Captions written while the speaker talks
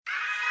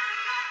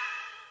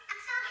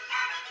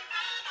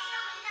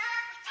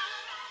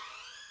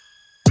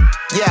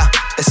Yeah,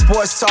 it's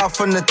sports talk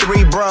from the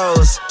three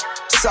bros.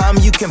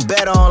 Something you can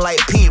bet on like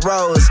Pete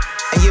Rose.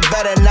 And you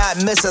better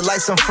not miss it like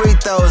some free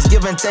throws.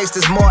 Give and takes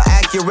is more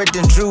accurate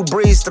than Drew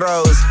Brees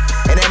throws.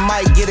 And it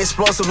might get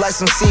explosive like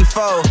some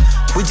C4.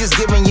 We just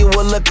giving you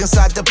a look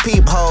inside the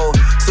peephole.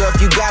 So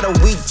if you got a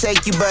weak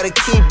take, you better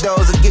keep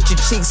those or get your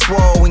cheeks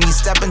swole when you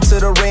step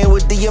into the ring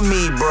with the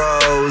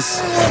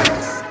Bros.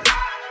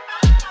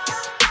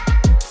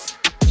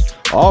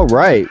 All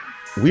right.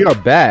 We are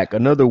back.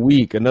 Another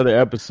week, another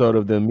episode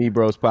of the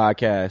Bros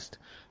podcast.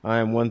 I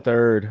am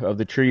 1/3 of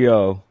the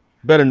trio,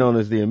 better known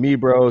as the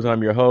Bros.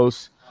 I'm your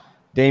host,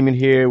 Damon,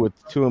 here with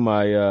two of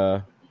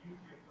my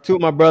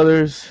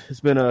brothers. It's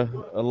been a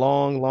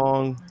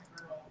long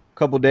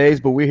couple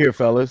days, but we're here,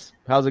 fellas.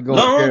 How's it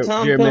going,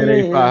 Jared Man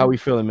 85? How we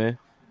feeling, man?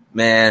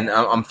 Man,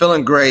 I'm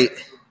feeling great.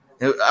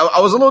 I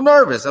was a little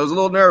nervous. I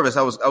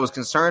was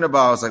concerned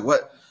about. I was like,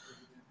 what?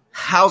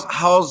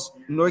 How's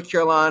North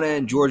Carolina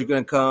and Georgia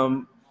going to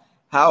come?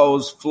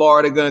 How's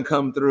Florida going to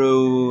come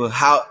through?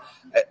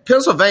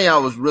 Pennsylvania, I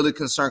was really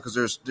concerned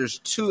because there's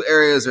two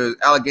areas. There's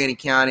Allegheny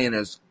County and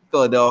there's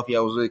Philadelphia.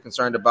 I was really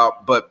concerned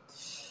about. But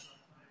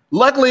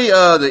luckily,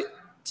 the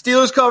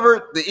Steelers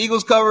covered, the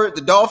Eagles covered,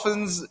 the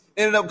Dolphins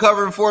ended up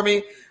covering for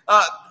me.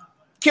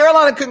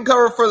 Carolina couldn't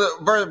cover for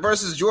the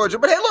versus Georgia.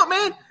 But hey, look,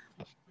 man,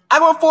 I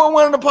went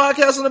 4-1 on the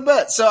podcast on the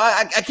bet, so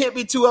I can't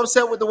be too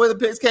upset with the way the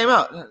picks came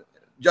out.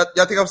 Y'all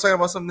think I'm saying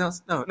about something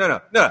else? No.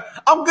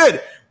 I'm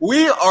good.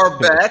 We are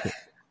back,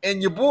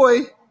 and your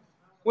boy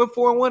went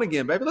 4-1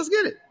 again, baby. Let's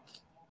get it.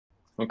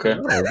 Okay.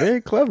 Oh, very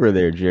clever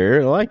there,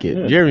 Jared. I like it.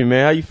 Yeah. Jeremy,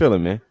 man, how you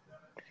feeling, man?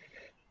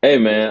 Hey,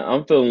 man,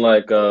 I'm feeling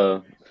like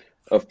a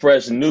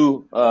fresh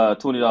new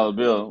 $20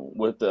 bill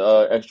with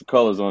the extra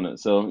colors on it.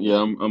 So, yeah,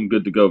 I'm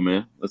good to go,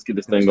 man. Let's get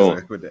this thing going.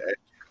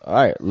 All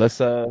right, let's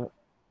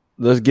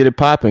get it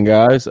popping,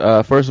 guys.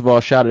 First of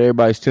all, shout out to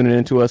everybody who's tuning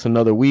in to us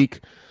another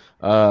week.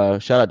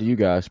 Shout out to you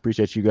guys.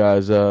 Appreciate you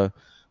guys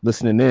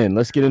listening in.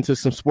 Let's get into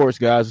some sports,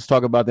 guys. Let's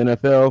talk about the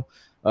NFL.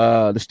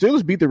 The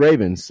Steelers beat the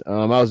Ravens.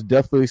 I was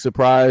definitely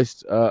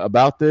surprised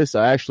about this.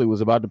 I actually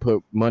was about to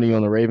put money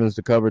on the Ravens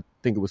to cover. I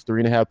think it was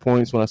 3.5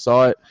 points when I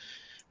saw it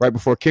right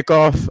before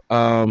kickoff.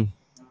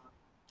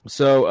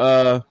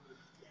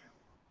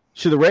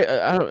 Should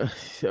the I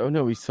don't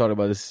know. We talked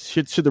about this.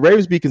 Should the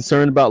Ravens be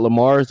concerned about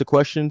Lamar? Is the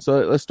question.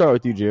 So let's start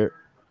with you, Jared,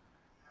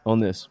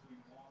 on this.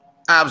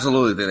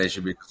 Absolutely, they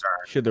should be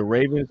concerned. Should the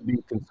Ravens be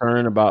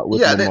concerned about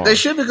Lamar? Yeah, they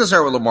should be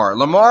concerned with Lamar.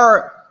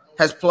 Lamar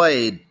has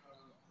played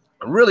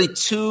really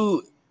he's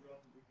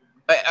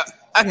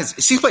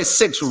played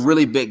 6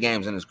 really big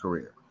games in his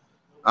career.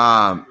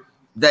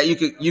 That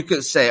you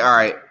could say, all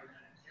right,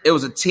 it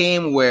was a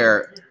team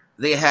where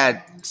they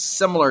had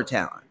similar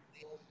talent,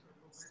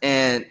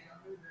 and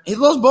he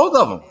lost both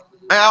of them.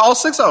 All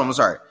 6 of them. I'm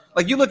sorry.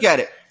 Like you look at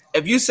it,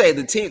 if you say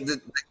the team.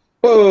 Wait.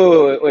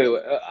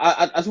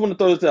 I just want to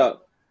throw this out.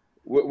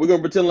 We're gonna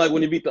pretend like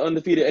when he beat the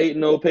undefeated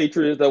 8-0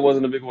 Patriots, that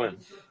wasn't a big win.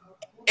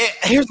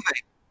 Here's the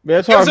thing. Man,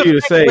 it's hard for you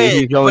to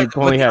say. He's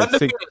only had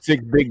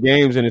six big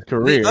games in his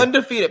career. The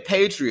undefeated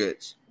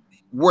Patriots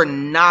were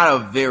not a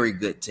very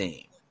good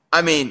team.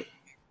 I mean,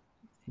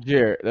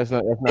 Jared, that's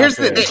not here's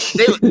fair.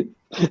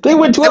 They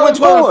went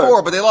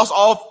 12-4, but they lost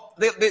all.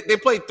 They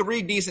played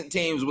 3 decent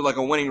teams with like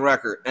a winning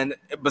record, and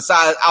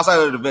outside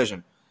of the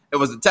division, it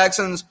was the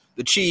Texans,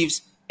 the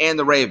Chiefs, and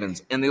the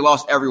Ravens, and they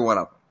lost every one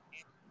of them.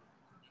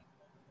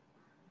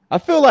 I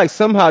feel like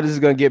somehow this is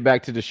going to get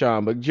back to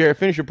Deshaun, but Jared,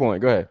 finish your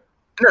point. Go ahead.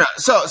 No.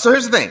 So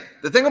here's the thing.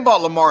 The thing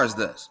about Lamar is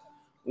this.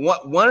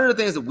 One of the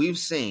things that we've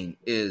seen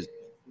is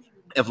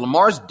if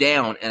Lamar's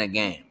down in a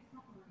game,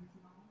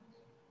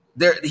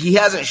 he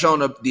hasn't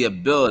shown up the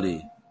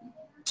ability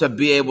to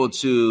be able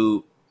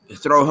to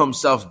throw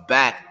himself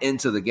back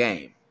into the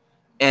game.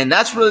 And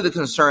that's really the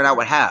concern I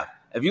would have.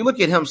 If you look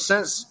at him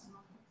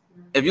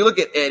if you look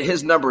at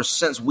his numbers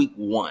since week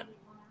 1,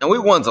 and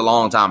week 1's a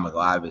long time ago,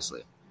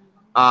 obviously.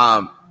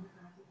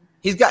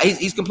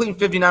 He's completing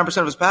 59%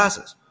 of his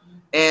passes.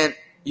 And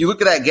you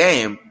look at that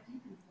game,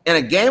 in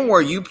a game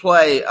where you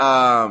play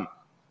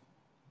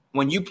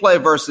when you play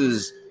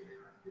versus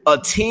a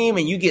team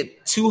and you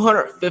get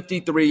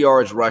 253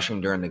 yards rushing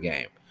during the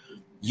game,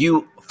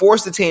 you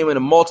force the team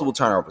into multiple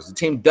turnovers. The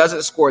team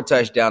doesn't score a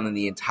touchdown in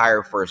the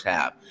entire first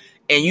half.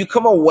 And you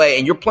come away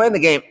and you're playing the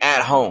game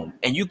at home,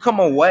 and you come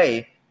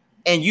away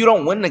and you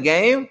don't win the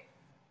game,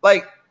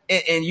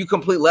 and you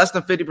complete less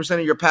than 50%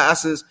 of your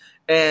passes.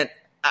 And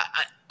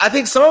I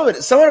think some of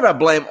it I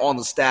blame on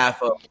the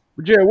staff.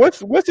 Jared,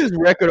 what's his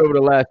record over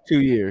the last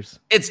 2 years?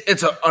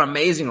 It's an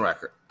amazing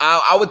record.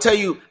 I would tell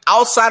you,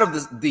 outside of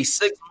the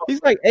 6,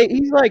 he's like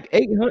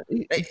 800.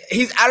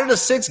 He's out of the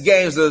 6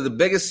 games, the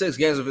biggest 6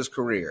 games of his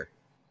career.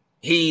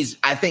 He's,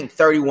 I think,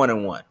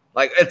 31-1.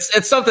 Like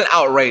it's something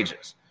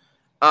outrageous.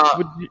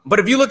 But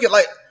if you look at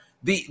like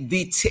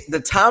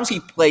the times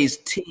he plays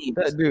teams,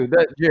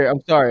 Jared,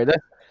 I'm sorry,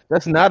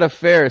 that's not a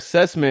fair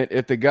assessment.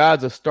 If the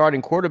guy's a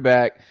starting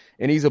quarterback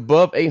and he's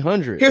above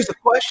 800, here's the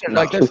question.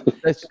 Like the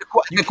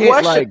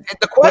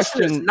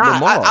question is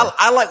not.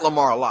 I like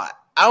Lamar a lot.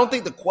 I don't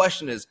think the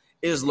question is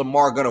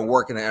Lamar going to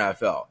work in the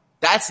NFL?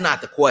 That's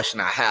not the question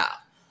I have.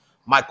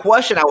 My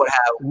question I would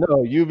have.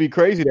 No, you'd be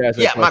crazy to ask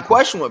that question. My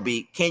question would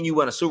be, can you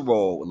win a Super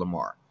Bowl with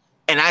Lamar?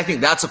 And I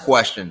think that's a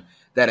question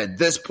that at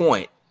this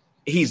point,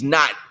 he's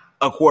not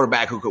a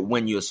quarterback who could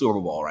win you a Super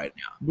Bowl right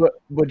now.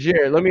 But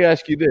Jared, let me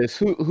ask you this: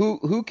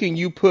 who can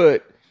you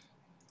put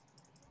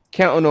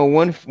counting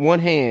on one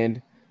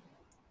hand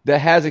that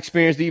has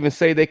experience to even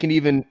say they can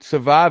even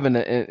survive in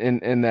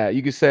that?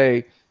 You could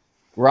say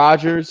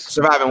Rodgers.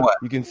 Surviving what?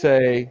 You can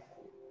say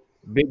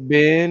Big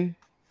Ben.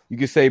 You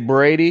could say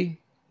Brady.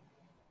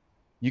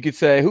 You could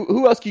say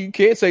who else? You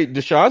can't say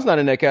Deshaun's not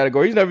in that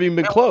category. He's never even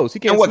been close. He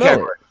can't smell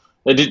category?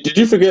 Did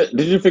you forget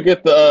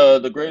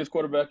the greatest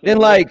quarterback? And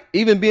like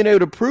even being able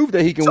to prove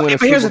that he can win a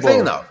Super Bowl. Here's the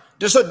thing, though.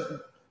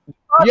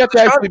 You have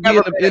to actually be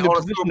in the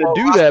position to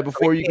do that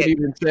before you can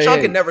even say. Sean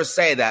can never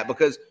say that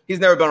because he's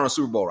never been on a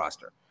Super Bowl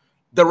roster.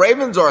 The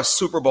Ravens are a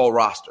Super Bowl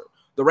roster.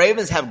 The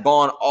Ravens have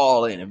gone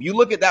all in. If you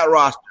look at that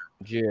roster,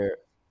 Jared,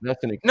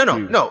 that's an excuse.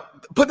 No.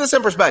 Put this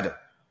in perspective.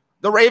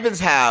 The Ravens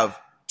have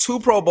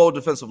 2 Pro Bowl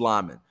defensive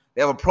linemen.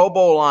 They have a Pro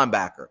Bowl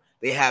linebacker.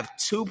 They have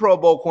 2 Pro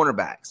Bowl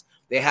cornerbacks.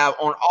 They have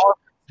on all.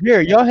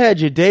 Jared, y'all had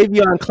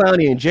Jadeveon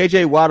Clowney and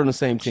J.J. Watt on the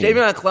same team.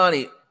 Jadeveon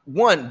Clowney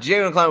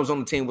was on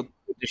the team with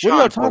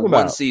Deshaun for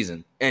one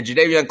season. And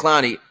Jadeveon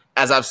Clowney,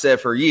 as I've said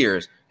for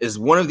years, is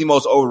one of the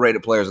most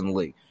overrated players in the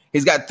league.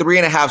 He's got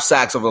 3.5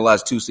 sacks over the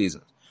last 2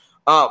 seasons.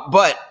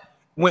 But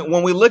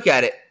when we look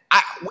at it,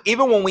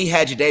 even when we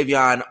had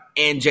Jadeveon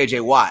and J.J.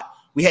 Watt,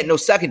 we had no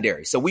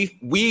secondary. So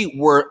we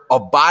were a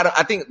bottom.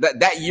 I think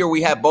that year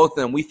we had both of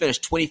them. We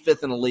finished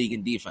 25th in the league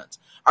in defense.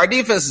 Our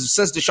defenses,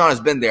 since Deshaun has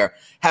been there,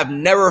 have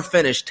never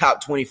finished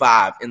top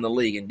 25 in the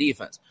league in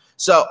defense.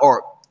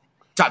 Or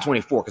top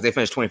 24 because they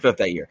finished 25th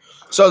that year.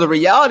 So the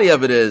reality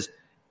of it is,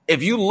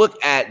 if you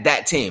look at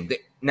that team,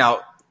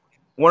 now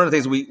one of the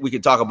things we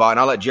could talk about, and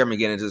I'll let Jeremy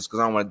get into this because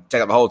I don't want to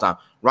take up the whole time.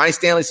 Ronnie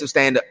Stanley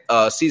sustained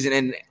a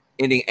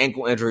season-ending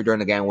ankle injury during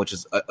the game, which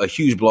is a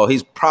huge blow.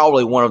 He's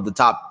probably one of the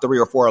top 3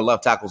 or 4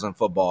 left tackles in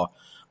football.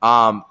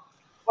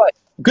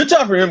 Good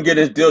job for him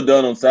getting his deal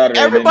done on Saturday.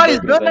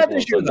 Everybody's done that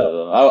this year,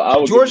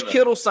 though. George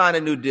Kittle signed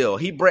a new deal.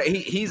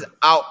 He's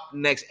out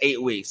next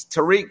 8 weeks.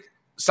 Tariq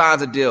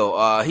signs a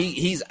deal.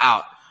 He's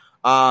out.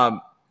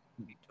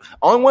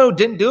 Only one who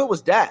didn't do it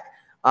was Dak,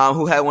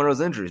 who had one of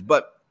those injuries.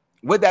 But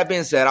with that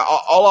being said,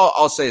 all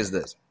I'll say is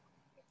this.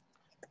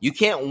 You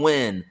can't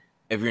win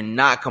if you're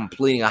not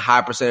completing a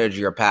high percentage of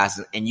your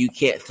passes, and you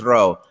can't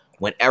throw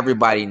when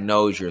everybody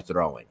knows you're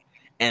throwing.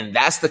 And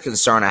that's the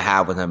concern I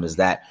have with him, is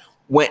that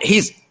when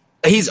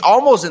he's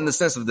almost in the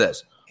sense of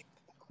this.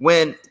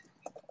 When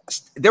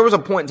there was a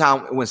point in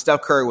time when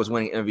Steph Curry was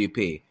winning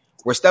MVP,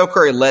 where Steph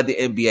Curry led the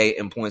NBA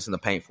in points in the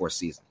paint for a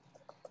season.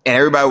 And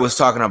everybody was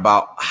talking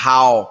about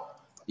how,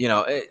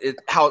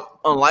 how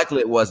unlikely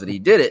it was that he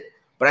did it.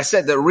 But I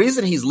said the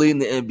reason he's leading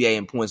the NBA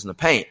in points in the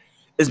paint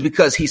is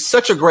because he's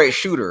such a great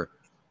shooter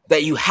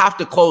that you have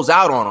to close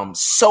out on him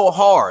so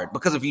hard,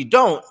 because if you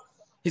don't,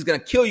 he's going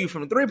to kill you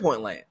from the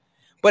 3-point land.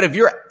 But if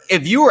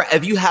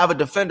you have a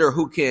defender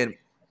who can,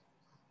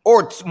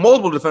 or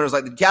multiple defenders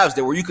like the Cavs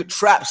did, where you could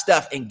trap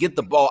Steph and get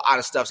the ball out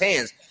of Steph's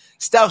hands,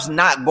 Steph's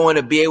not going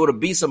to be able to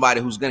be somebody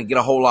who's going to get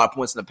a whole lot of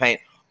points in the paint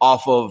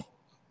off of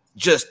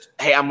just,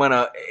 hey,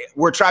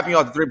 we're trapping you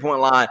off the 3-point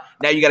line.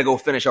 Now you got to go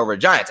finish over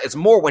Giants. It's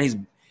more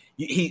when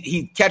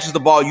he catches the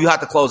ball, you have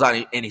to close out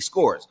and he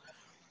scores.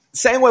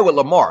 Same way with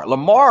Lamar.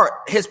 Lamar,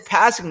 his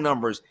passing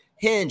numbers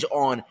hinge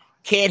on,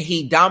 can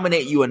he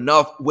dominate you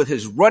enough with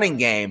his running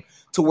game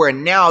to where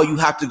now you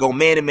have to go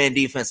man-to-man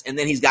defense, and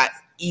then he's got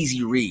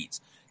easy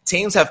reads.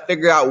 Teams have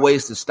figured out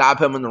ways to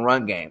stop him in the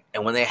run game.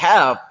 And when they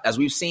have, as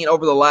we've seen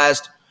over the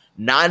last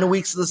 9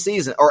 weeks of the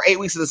season, or 8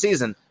 weeks of the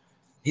season,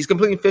 he's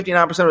completing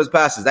 59% of his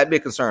passes. That'd be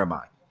a concern of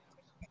mine.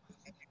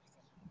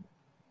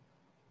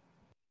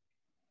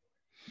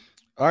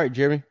 All right,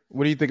 Jeremy,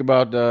 what do you think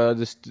about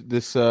this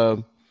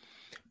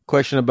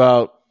question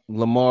about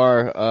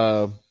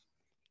Lamar,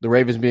 the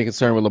Ravens being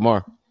concerned with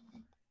Lamar?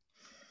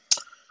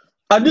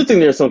 I do think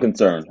there's some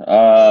concern.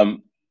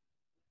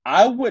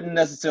 I wouldn't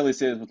necessarily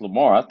say it's with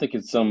Lamar. I think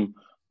it's some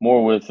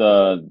more with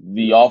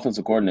the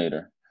offensive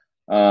coordinator.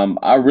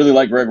 I really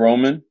like Greg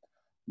Roman,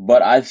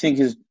 but I think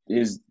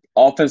his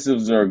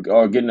offensives are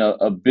getting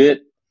a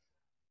bit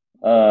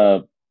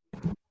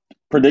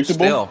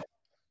predictable. Still.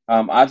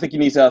 I think he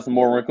needs to have some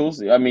more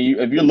wrinkles. I mean,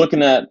 if you're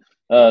looking at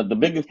the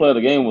biggest play of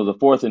the game was a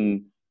 4th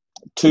and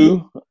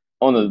 2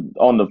 on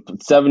the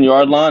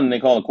 7-yard line, and they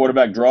call a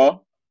quarterback draw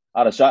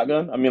out of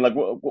shotgun. I mean, like,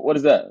 what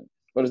is that?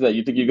 What is that?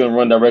 You think you're going to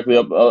run directly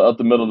up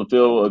the middle of the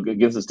field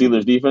against the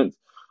Steelers defense?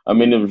 I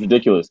mean, it was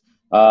ridiculous.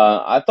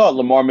 I thought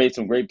Lamar made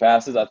some great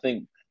passes. I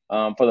think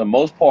for the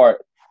most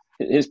part,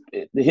 his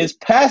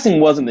passing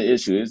wasn't the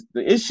issue.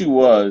 The issue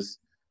was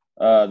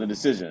the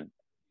decision,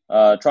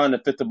 trying to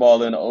fit the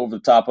ball in over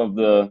the top of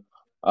the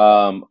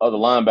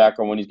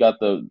linebacker when he's got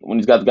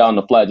the guy on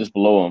the flat just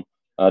below him.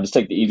 Just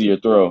take the easier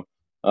throw.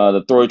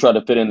 The throw he tried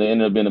to fit in that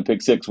ended up being a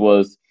pick six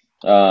was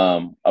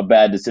a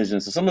bad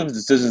decision. So some of his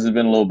decisions have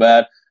been a little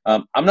bad.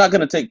 I'm not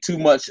going to take too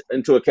much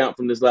into account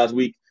from this last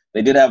week.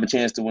 They did have a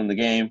chance to win the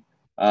game.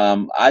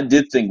 I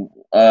did think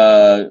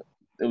it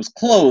was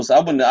close. I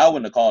wouldn't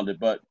have called it,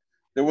 but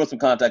there was some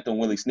contact on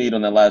Willie Snead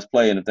on that last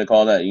play, and if they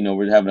call that,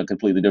 we're having a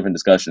completely different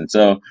discussion.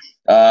 So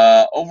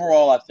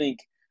overall, I think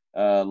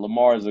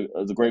Lamar is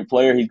a great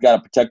player. He's got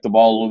to protect the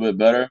ball a little bit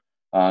better,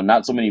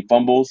 not so many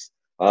fumbles,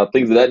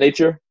 things of that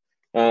nature.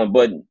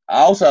 But I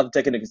also have to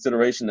take into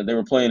consideration that they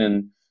were playing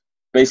in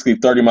basically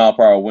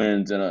 30-mile-per-hour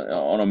winds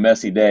on a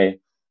messy day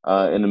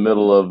in the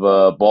middle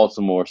of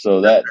Baltimore.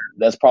 So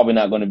that's probably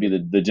not going to be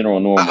the general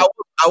norm.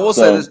 I will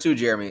say this too,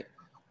 Jeremy.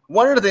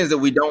 One of the things that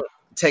we don't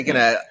take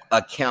into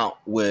account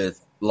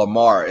with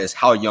Lamar is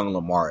how young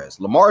Lamar is.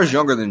 Lamar is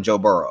younger than Joe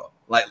Burrow.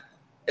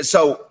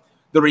 So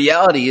the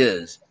reality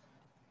is,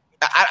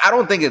 I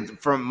don't think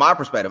it, from my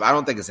perspective, I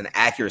don't think it's an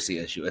accuracy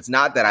issue. It's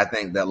not that I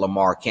think that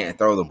Lamar can't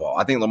throw the ball.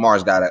 I think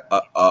Lamar's got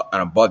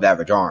an above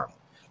average arm.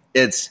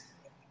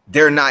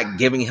 They're not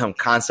giving him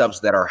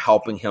concepts that are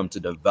helping him to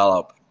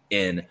develop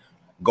in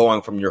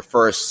going from your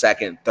first,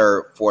 second,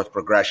 third, fourth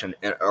progression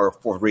or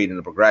fourth read in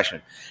the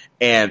progression.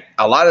 And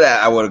a lot of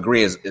that I would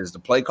agree is the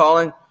play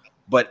calling.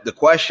 But the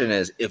question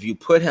is, if you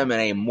put him in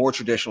a more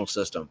traditional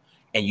system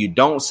and you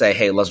don't say,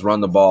 hey, let's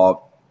run the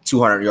ball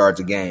 200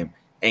 yards a game,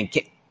 and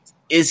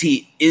is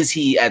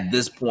he at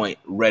this point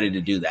ready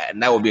to do that?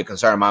 And that would be a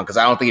concern of mine, because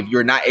I don't think if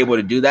you're not able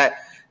to do that,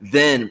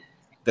 then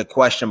the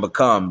question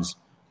becomes,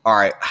 all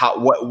right,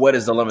 what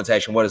is the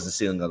limitation? What is the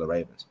ceiling of the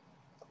Ravens?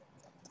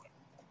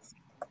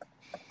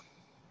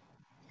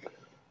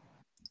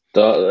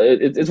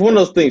 It's one of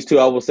those things, too.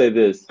 I will say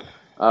this.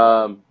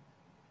 Better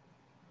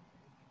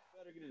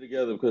get it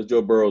together, because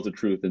Joe Burrow's the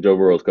truth and Joe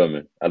Burrow's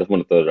coming. I just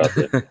want to throw it out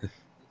there.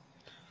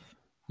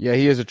 Yeah,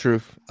 he is the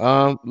truth.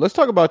 Let's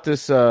talk about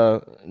this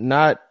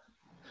not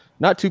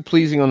too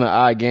pleasing on the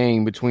eye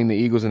game between the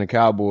Eagles and the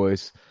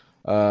Cowboys.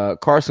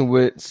 Carson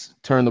Wentz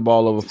turned the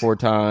ball over 4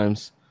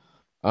 times.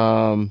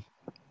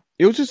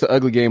 It was just an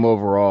ugly game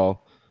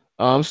overall.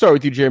 I'll start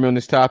with you, Jeremy, on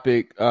this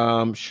topic.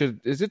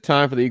 Is it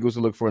time for the Eagles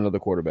to look for another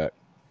quarterback?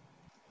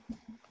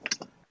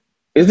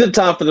 Is it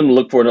time for them to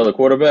look for another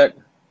quarterback?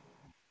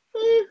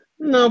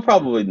 No,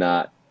 probably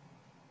not.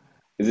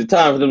 Is it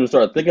time for them to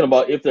start thinking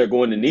about if they're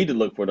going to need to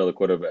look for another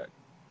quarterback?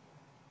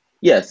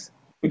 Yes,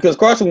 because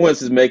Carson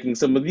Wentz is making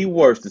some of the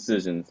worst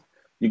decisions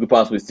you could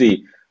possibly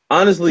see.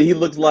 Honestly, he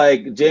looks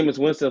like Jameis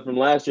Winston from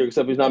last year,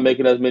 except he's not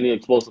making as many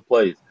explosive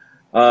plays.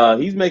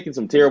 He's making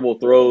some terrible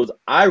throws.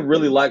 I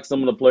really like some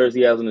of the players he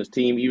has on his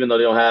team, even though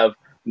they don't have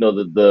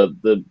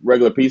the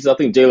regular pieces. I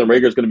think Jalen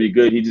Reagor is going to be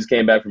good. He just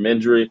came back from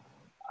injury.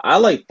 I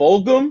like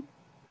Fulgham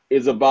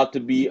is about to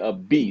be a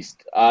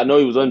beast. I know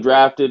he was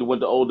undrafted,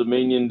 went to Old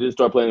Dominion, didn't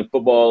start playing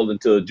football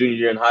until junior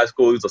year in high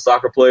school. He was a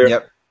soccer player.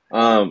 Yep.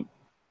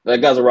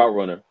 That guy's a route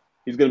runner.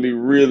 He's going to be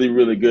really,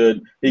 really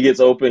good. He gets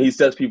open. He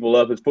sets people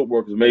up. His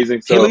footwork is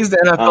amazing. So he leads the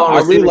NFL.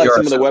 I really like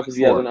some of the weapons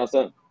he has on the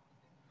outside.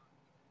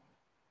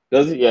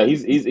 Does he? Yeah,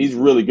 he's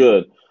really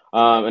good.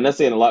 And that's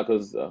saying a lot,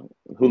 because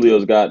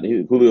Julio's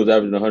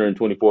averaging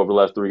 124 over the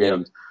last 3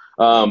 games.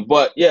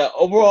 But yeah,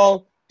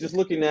 overall, just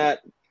looking at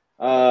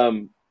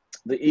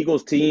the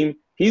Eagles team,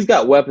 he's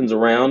got weapons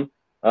around.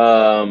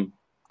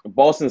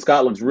 Boston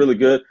Scott looks really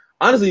good.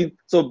 Honestly,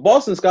 so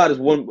Boston Scott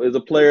is a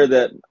player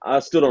that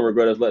I still don't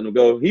regret us letting him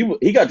go.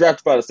 He got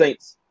drafted by the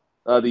Saints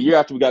the year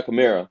after we got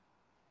Kamara,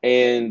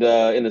 and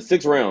in the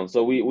 6th round.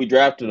 So we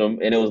drafted him,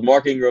 and it was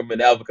Mark Ingram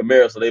and Alvin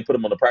Kamara, so they put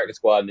him on the practice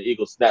squad, and the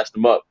Eagles snatched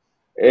him up.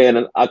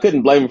 And I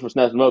couldn't blame him for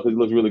snatching him up, because he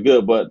looks really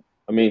good. But,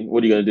 I mean,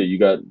 what are you going to do? You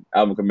got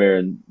Alvin Kamara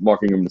and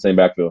Mark Ingram in the same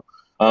backfield.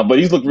 But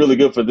he's looked really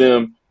good for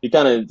them. He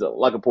kind of is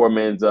like a poor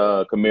man's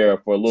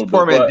Kamara for a little bit.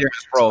 Poor man's Darren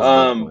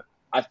Sproles.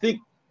 I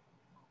think,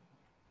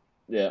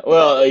 yeah,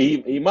 well,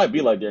 he might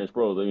be like Darren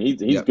Sproles. I mean,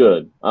 he's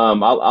good. I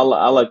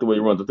like the way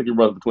he runs. I think he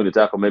runs between the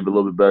tackle maybe a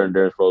little bit better than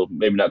Darren Sproles.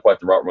 Maybe not quite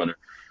the route runner.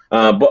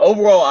 But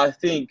overall, I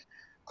think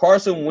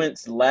Carson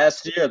Wentz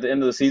last year at the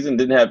end of the season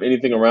didn't have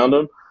anything around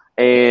him.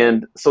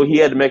 And so he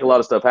had to make a lot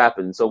of stuff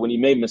happen. So when he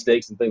made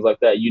mistakes and things like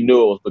that, you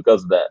knew it was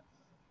because of that.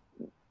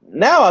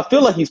 Now I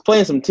feel like he's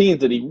playing some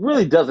teams that he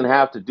really doesn't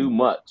have to do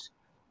much.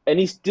 And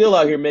he's still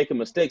out here making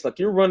mistakes. Like,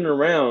 you're running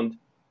around,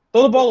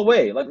 throw the ball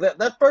away. Like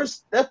that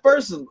first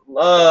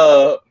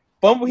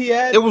fumble he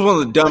had. It was one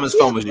of the dumbest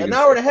fumbles you an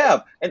hour and a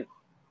half.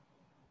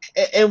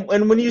 And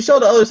when you show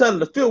the other side of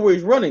the field where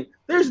he's running,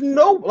 there's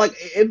no, like,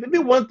 it'd be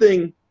one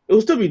thing, it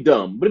would still be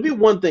dumb, but it'd be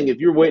one thing if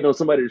you're waiting on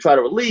somebody to try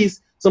to release,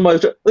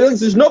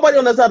 there's nobody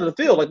on that side of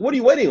the field. Like, what are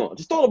you waiting on?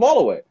 Just throw the ball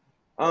away.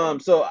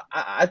 So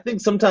I think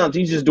sometimes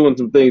he's just doing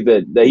some things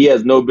that he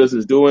has no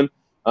business doing.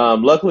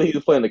 Luckily, he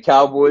was playing the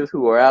Cowboys,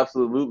 who are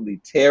absolutely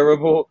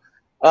terrible.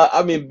 Ben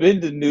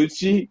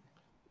DiNucci,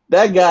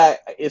 that guy,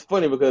 it's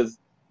funny because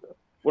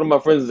one of my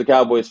friends is a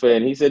Cowboys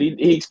fan. He said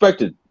he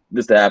expected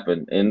this to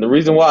happen. And the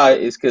reason why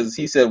is because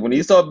he said when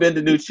he saw Ben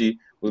DiNucci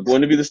was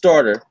going to be the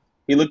starter,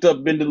 he looked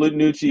up Ben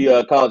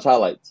DiNucci college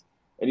highlights.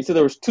 And he said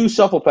there was 2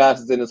 shuffle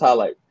passes in his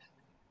highlight.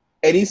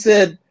 And he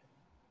said,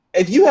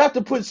 if you have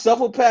to put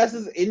shuffle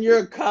passes in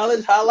your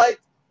college highlights,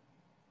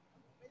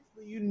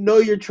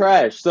 basically you're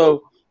trash.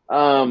 So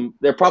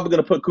they're probably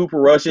going to put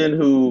Cooper Rush in,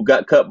 who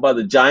got cut by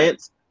the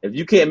Giants. If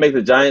you can't make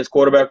the Giants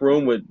quarterback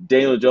room with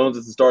Daniel Jones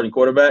as the starting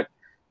quarterback,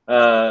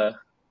 I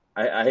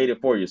hate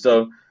it for you.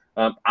 So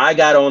I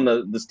got on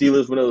the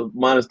Steelers when it was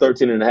minus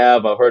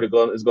 13.5. I've heard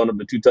it's going to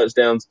be 2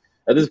 touchdowns.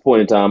 At this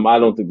point in time, I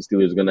don't think the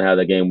Steelers are going to have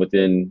that game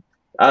within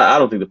 – I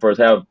don't think the first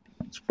half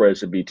spread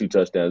should be 2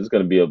 touchdowns. It's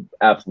going to be an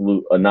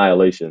absolute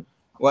annihilation.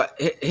 Well,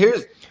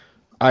 here's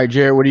 – All right,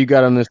 Jared, what do you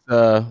got on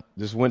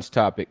this Wentz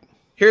topic?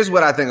 Here's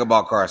what I think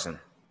about Carson.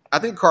 I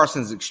think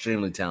Carson's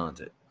extremely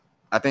talented.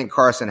 I think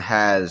Carson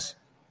has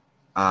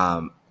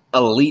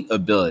elite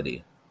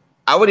ability.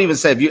 I would even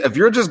say if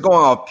you're just going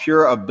off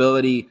pure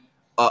ability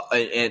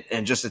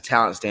and just a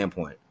talent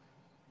standpoint,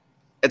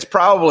 it's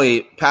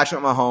probably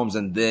Patrick Mahomes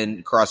and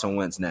then Carson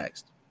Wentz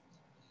next.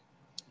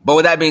 But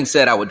with that being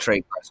said, I would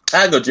trade Carson.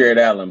 I'd go Jared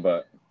Allen,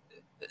 but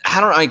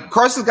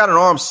Carson's got an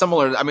arm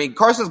similar.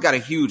 Carson's got a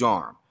huge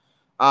arm.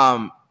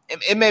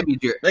 It may be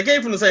Jared. They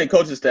came from the same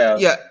coaching staff.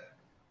 Yeah.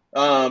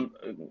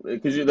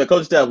 Because the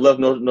coaching staff left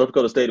North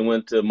Dakota State and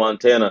went to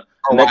Montana.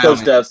 And that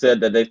coaching staff said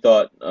that they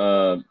thought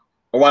or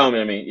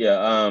Wyoming,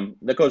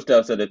 the coaching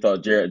staff said they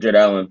thought Jared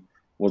Allen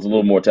was a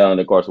little more talented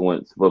than Carson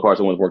Wentz, but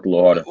Carson Wentz worked a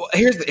little harder. Well,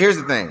 here's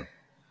the thing.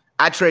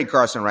 I trade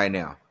Carson right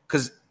now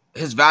because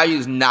his value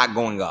is not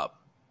going up.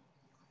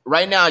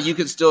 Right now, you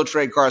could still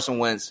trade Carson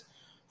Wentz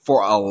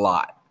for a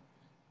lot.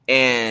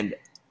 And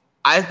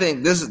I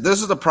think this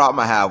is the problem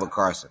I have with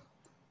Carson.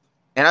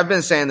 And I've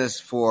been saying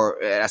this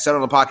I said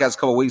on the podcast a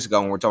couple of weeks ago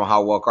when we were talking about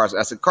how well Carson.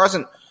 I said,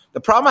 Carson,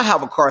 the problem I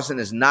have with Carson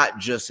is not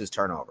just his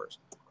turnovers.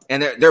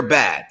 And they're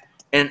bad.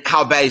 And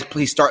how bad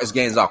he starts his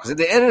games off. Because at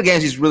the end of the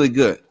games, he's really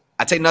good.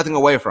 I take nothing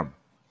away from him.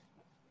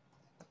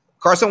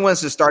 Carson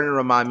Wentz is starting to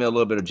remind me a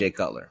little bit of Jay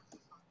Cutler.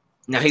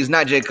 Now, he's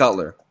not Jay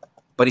Cutler,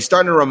 but he's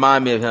starting to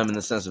remind me of him in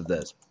the sense of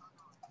this.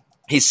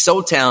 He's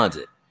so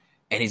talented,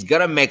 and he's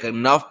going to make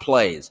enough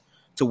plays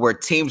to where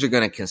teams are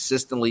going to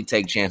consistently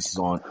take chances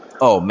on,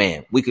 oh,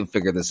 man, we can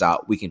figure this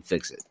out. We can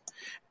fix it.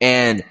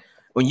 And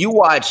when you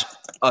watch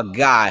a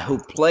guy who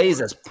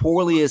plays as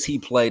poorly as he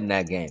played in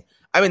that game,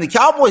 the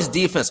Cowboys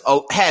defense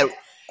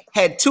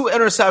had 2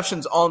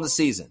 interceptions on the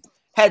season,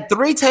 had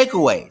 3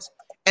 takeaways,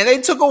 and they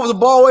took over the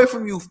ball away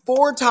from you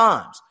 4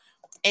 times.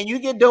 And you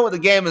get done with the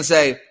game and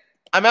say,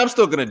 I'm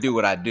still going to do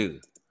what I do.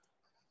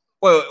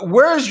 Well,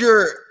 where's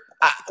your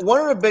one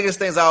of the biggest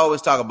things I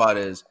always talk about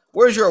is,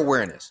 where's your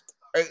awareness?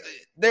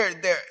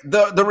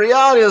 The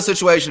reality of the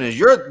situation is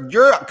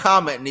your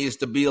comment needs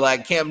to be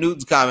like Cam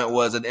Newton's comment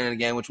was at the end of the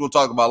game, which we'll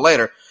talk about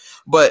later.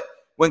 But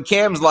when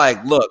Cam's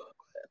like, look,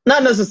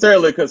 not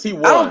necessarily because he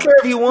won. I don't care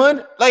if he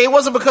won. Like, it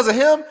wasn't because of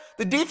him.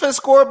 The defense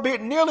scored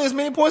nearly as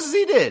many points as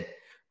he did.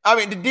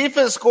 The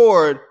defense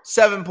scored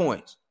 7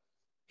 points.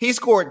 He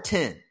scored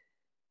 10.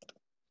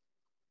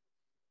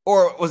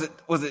 Or was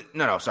it?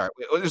 No, sorry.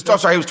 It was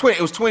 20.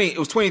 It was 20. It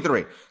was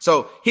 23.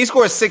 So he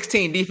scored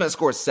 16. Defense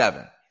scored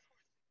 7.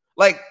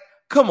 Like,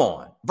 come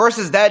on.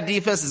 Versus that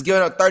defense is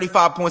giving up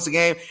 35 points a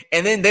game,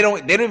 and then they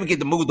don't even get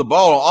to move the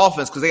ball on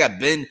offense because they got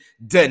Ben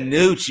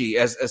DiNucci,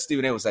 as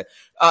Stephen A would say.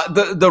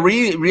 The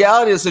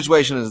reality of the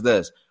situation is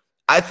this.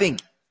 I think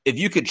if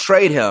you could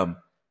trade him,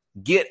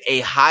 get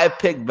a high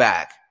pick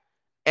back,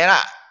 and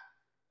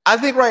I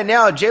think right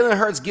now Jalen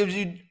Hurts gives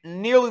you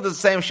nearly the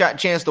same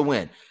chance to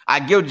win. I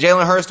give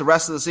Jalen Hurts the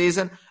rest of the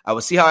season. I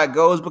will see how it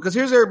goes because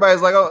here's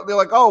everybody's like, they're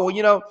like, oh,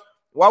 well,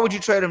 why would you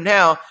trade him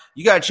now?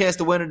 You got a chance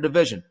to win a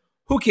division.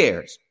 Who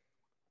cares?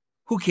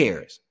 Who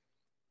cares?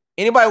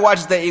 Anybody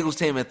watches that Eagles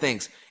team and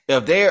thinks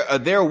if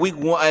they're week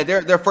 1,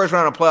 their first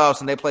round of playoffs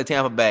and they play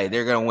Tampa Bay,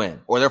 they're going to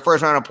win. Or their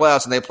first round of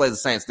playoffs and they play the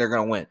Saints, they're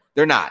going to win.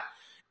 They're not.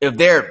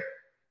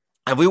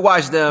 If we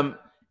watch them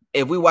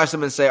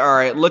and say, all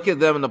right, look at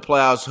them in the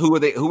playoffs, who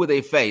would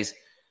they face?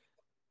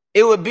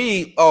 It would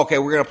be, okay,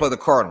 we're going to play the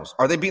Cardinals.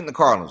 Are they beating the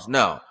Cardinals?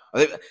 No.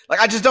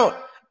 I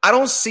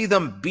don't see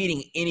them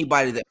beating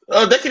anybody that.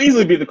 They could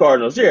easily beat the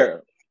Cardinals. Yeah,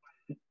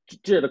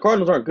 the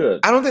Cardinals aren't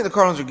good. I don't think the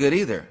Cardinals are good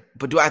either.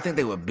 But do I think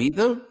they would beat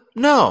them?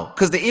 No,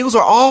 because the Eagles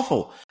are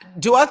awful.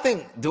 Do I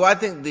think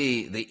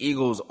the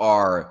Eagles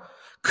are?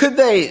 Could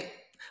they?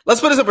 Let's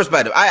put this in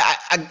perspective.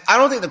 I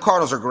don't think the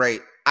Cardinals are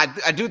great. I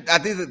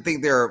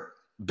think they're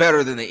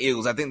better than the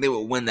Eagles. I think they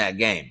would win that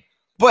game.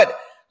 But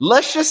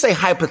let's just say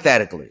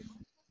hypothetically,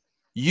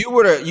 you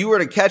were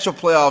to catch a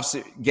playoff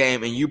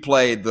game and you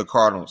played the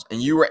Cardinals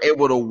and you were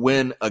able to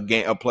win a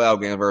playoff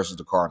game versus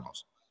the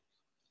Cardinals.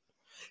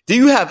 Do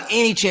you have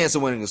any chance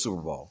of winning a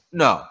Super Bowl?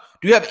 No.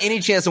 Do you have any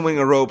chance of winning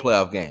a road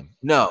playoff game?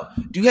 No.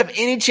 Do you have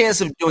any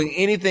chance of doing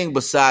anything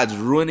besides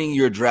ruining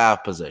your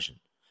draft position?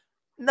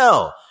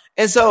 No.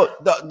 And so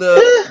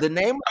the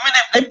name.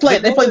 They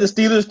played the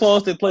Steelers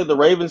close. They played the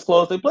Ravens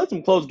close. They played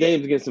some close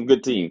games against some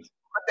good teams.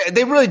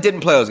 They really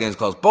didn't play those games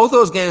close. Both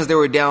those games, they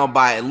were down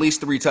by at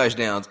least 3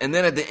 touchdowns. And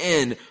then at the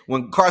end,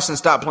 when Carson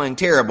stopped playing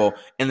terrible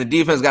and the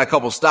defense got a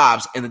couple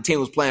stops and the team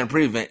was playing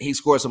prevent, he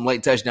scored some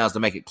late touchdowns to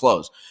make it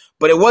close.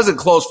 But it wasn't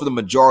close for the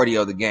majority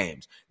of the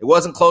games. It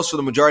wasn't close for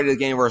the majority of the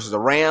game versus the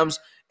Rams.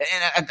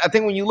 And I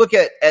think when you look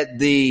at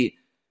the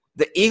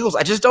Eagles,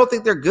 I just don't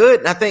think they're good.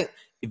 And I think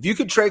if you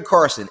could trade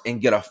Carson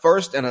and get a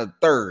first and a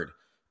third,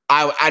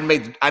 I'd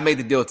make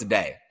the deal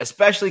today,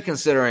 especially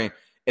considering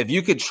if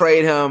you could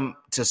trade him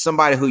to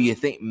somebody who you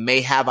think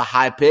may have a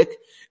high pick.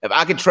 If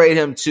I could trade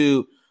him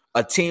to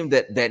a team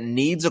that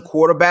needs a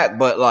quarterback,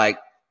 but like,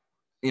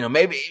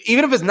 maybe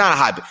even if it's not a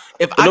high pick,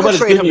 if I could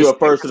trade him you a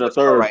first and a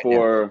third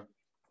for. Now,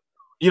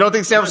 you don't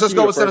think San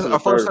Francisco would send a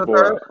first and a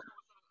third?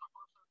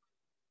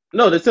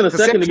 No, they sent a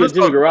second to get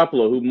Jimmy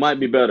Garoppolo, who might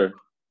be better.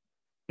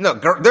 No,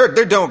 they're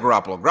done with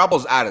Garoppolo.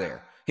 Garoppolo's out of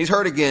there. He's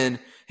hurt again.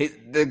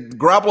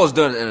 Garoppolo's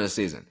done at the end of the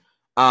season.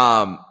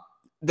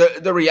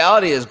 The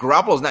reality is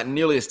Garoppolo's not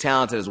nearly as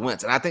talented as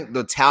Wentz, and I think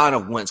the talent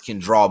of Wentz can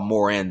draw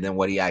more in than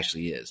what he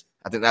actually is.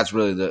 I think that's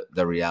really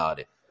the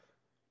reality.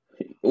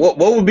 What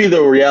would be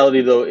the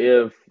reality though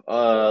if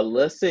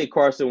let's say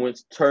Carson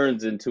Wentz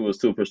turns into a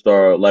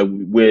superstar, like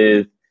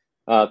with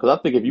because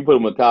I think if you put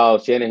him with Kyle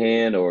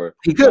Shanahan or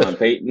Sean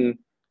Payton,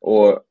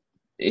 or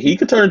he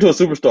could turn into a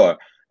superstar,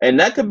 and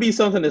that could be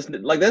something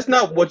that's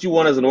not what you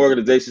want as an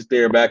organization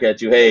staring back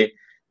at you. Hey,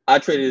 I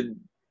traded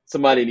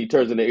somebody and he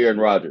turns into Aaron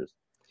Rodgers.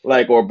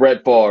 Or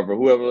Brett Favre or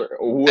whoever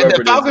and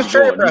the Falcons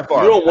traded Brett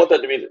Favre. You don't want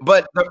that to be.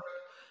 But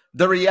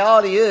the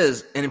reality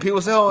is, and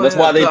people say, "Oh, that's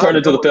why they turned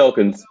into the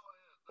Falcons."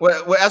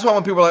 Well, that's why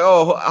when people are like,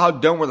 "Oh, how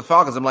dumb were the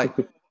Falcons?" I'm like,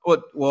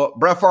 "Well,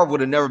 Brett Favre would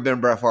have never been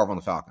Brett Favre on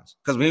the Falcons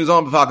because when he was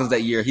on the Falcons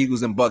that year, he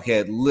was in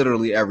Buckhead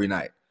literally every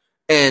night,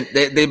 and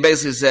they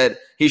basically said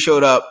he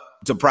showed up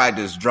to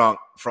practice drunk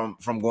from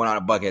going out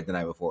at Buckhead the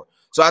night before.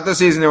 So after the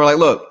season, they were like,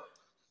 "Look,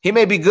 he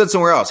may be good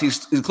somewhere else.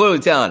 He's clearly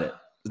talented.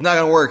 It's not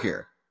going to work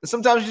here."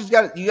 Sometimes you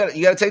got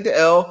to take the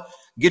L,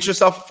 get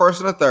yourself a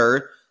first and a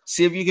third,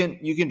 see if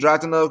you can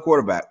draft another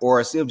quarterback,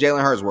 or see if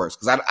Jalen Hurts works,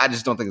 because I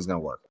just don't think it's going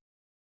to work.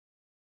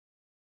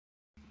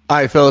 All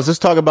right, fellas, let's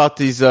talk about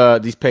these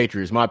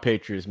Patriots, my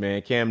Patriots,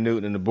 man. Cam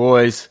Newton and the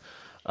boys.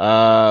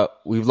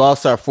 We've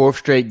lost our fourth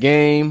straight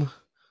game.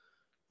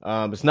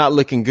 It's not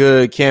looking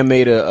good. Cam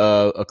made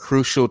a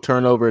crucial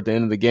turnover at the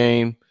end of the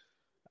game.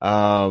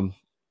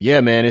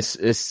 Yeah, man, it's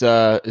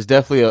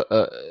definitely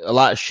a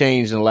lot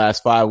changed in the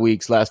last 5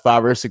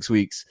 or 6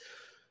 weeks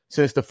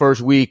since the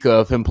first week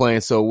of him playing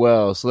so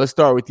well. So let's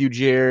start with you,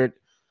 Jared.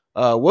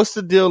 What's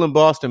the deal in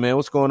Boston, man?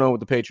 What's going on with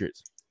the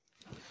Patriots?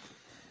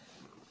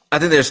 I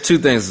think there's two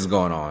things that's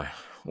going on.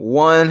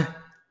 One,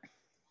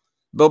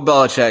 Bill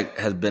Belichick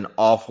has been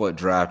awful at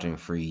drafting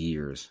for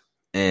years,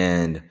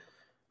 and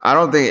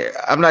I'm not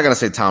going to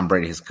say Tom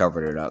Brady has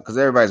covered it up because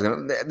everybody's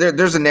going to –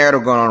 there's a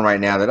narrative going on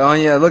right now that, oh,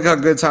 yeah, look how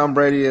good Tom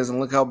Brady is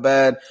and look how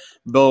bad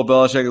Bill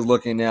Belichick is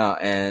looking now.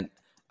 And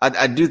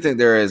I do think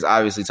there is –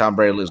 obviously, Tom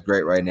Brady looks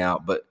great right now.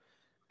 But,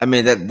 I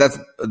mean, that's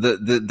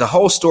the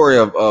whole story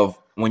of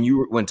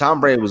when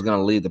Tom Brady was going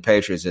to lead the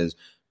Patriots is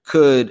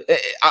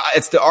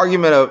it's the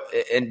argument of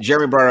 – and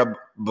Jeremy brought up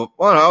 – well,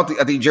 no,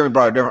 I think Jeremy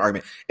brought a different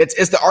argument.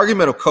 It's the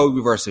argument of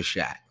Kobe versus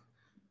Shaq,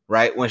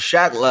 right? When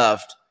Shaq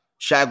left,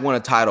 Shaq won a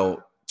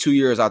title 2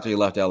 years after he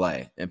left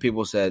LA. And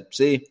people said,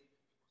 see,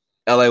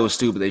 LA was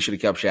stupid. They should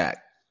have kept Shaq.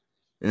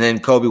 And then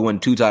Kobe won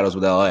 2 titles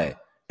with LA.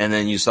 And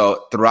then you saw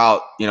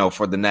throughout,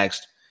 for the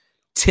next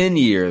 10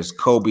 years,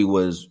 Kobe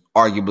was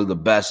arguably the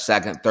best,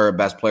 second, third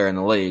best player in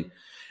the league.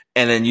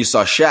 And then you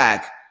saw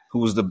Shaq, who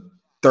was the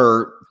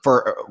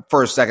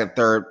first, second,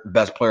 third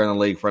best player in the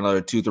league for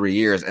another 2-3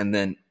 years. And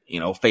then,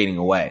 fading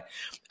away.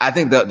 I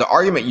think the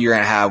argument you're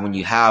going to have when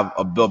you have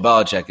a Bill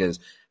Belichick is,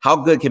 how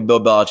good can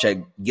Bill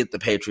Belichick get the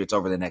Patriots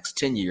over the next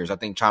 10 years? I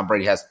think Tom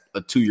Brady has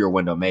a 2-year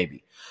window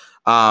maybe.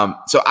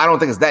 So I don't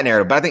think it's that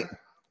narrative. But I think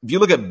if you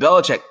look at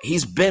Belichick,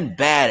 he's been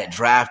bad at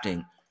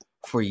drafting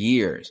for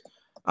years.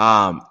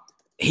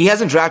 He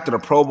hasn't drafted a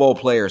Pro Bowl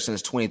player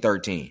since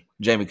 2013,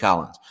 Jamie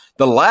Collins.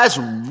 The last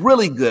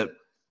really good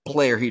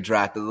player he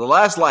drafted, the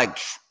last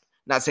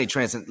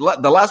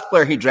the last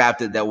player he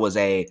drafted that was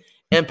a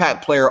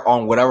impact player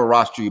on whatever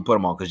roster you put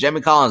him on, because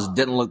Jamie Collins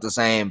didn't look the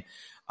same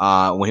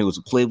when he was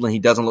with Cleveland. He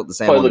doesn't look the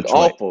same. He looked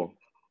awful.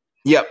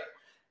 Yep.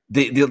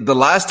 The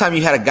last time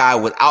you had a guy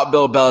without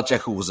Bill Belichick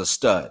who was a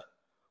stud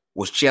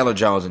was Chandler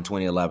Jones in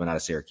 2011 out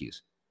of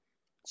Syracuse.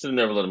 Should have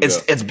never let him go.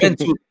 It's been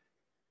too.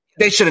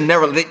 They should have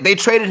never. They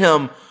traded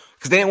him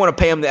because they didn't want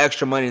to pay him the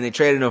extra money, and they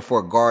traded him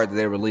for a guard that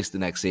they released the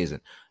next season.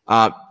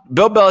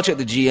 Bill Belichick,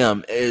 the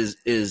GM,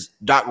 is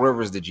Doc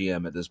Rivers, the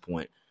GM at this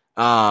point,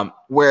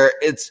 where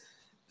it's.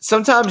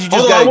 Sometimes you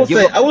just got to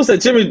give up. I will say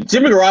Jimmy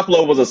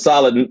Garoppolo was a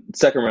solid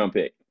second-round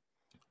pick.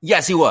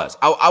 Yes, he was.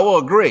 I will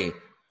agree.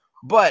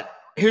 But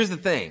here's the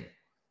thing.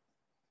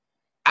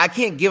 I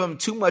can't give him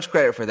too much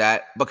credit for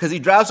that because he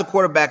drafts a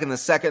quarterback in the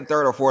second,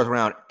 third, or fourth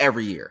round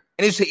every year.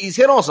 And he's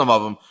hit on some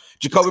of them.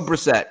 Jacoby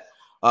Brissett,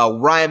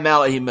 Ryan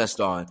Mallett he missed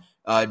on.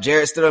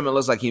 Jarrett Stidham, it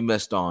looks like he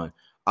missed on.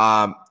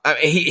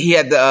 He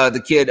had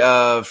the kid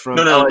from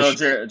No,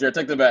 Jared,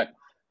 take that back.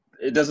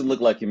 It doesn't look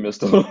like he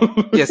missed on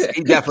him. Yes,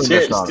 he definitely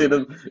missed on him.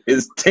 Stidham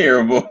is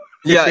terrible.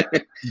 Yeah,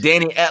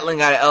 Danny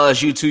Etling out of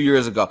LSU 2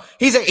 years ago.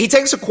 He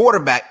takes a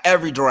quarterback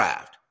every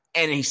draft,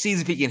 and he sees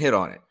if he can hit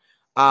on it.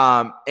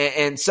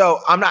 And so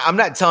I'm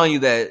not telling you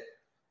that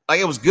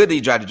it was good that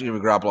he drafted Jimmy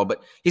Garoppolo,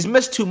 but he's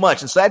missed too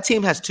much, and so that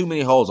team has too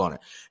many holes on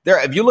it.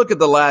 If you look at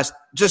the last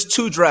just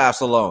 2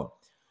 drafts alone,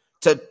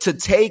 to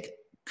take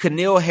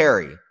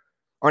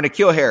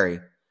N'Keal Harry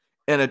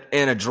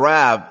in a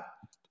draft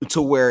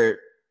to where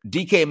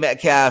DK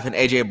Metcalf and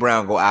AJ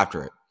Brown go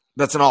after it.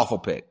 That's an awful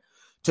pick.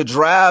 To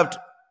draft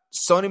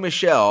Sony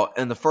Michel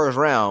in the first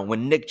round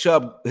when Nick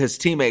Chubb, his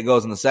teammate,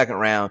 goes in the second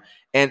round,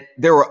 and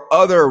there were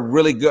other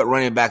really good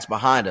running backs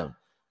behind him.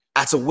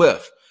 That's a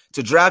whiff.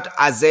 To draft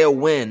Isaiah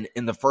Wynn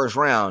in the first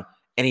round,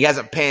 and he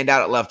hasn't panned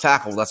out at left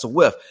tackle, that's a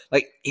whiff.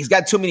 Like, he's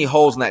got too many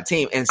holes in that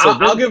team. And so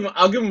I'll give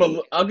him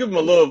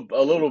a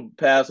little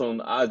pass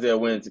on Isaiah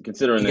Wynn,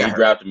 considering that he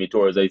drafted me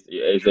towards his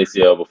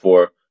ACL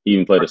before he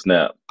even played a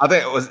snap. I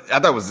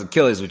thought it was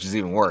Achilles, which is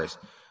even worse.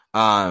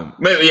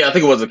 Maybe, yeah, I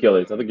think it was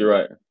Achilles. I think you're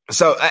right.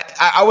 So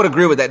I would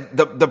agree with that.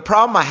 The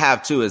problem I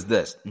have too is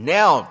this.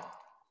 Now,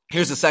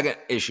 here's the second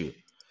issue.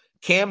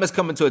 Cam is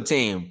coming to a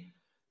team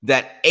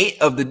that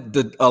 8 of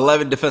the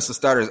 11 defensive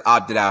starters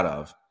opted out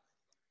of.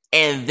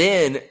 And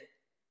then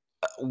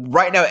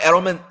right now,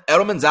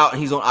 Edelman's out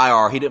and he's on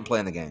IR. He didn't play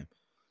in the game.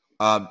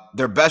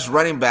 Their best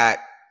running back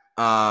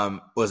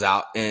was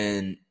out,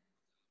 and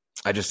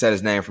I just said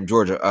his name from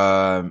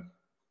Georgia.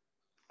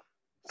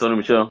 Sony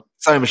Michel.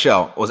 Sonny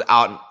Michel was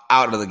out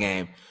of the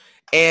game.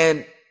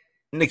 And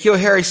N'Keal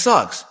Harry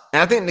sucks.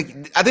 And I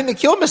think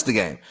N'Keal missed the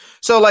game.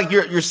 So, like,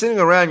 you're sitting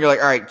around, you're like,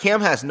 all right,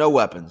 Cam has no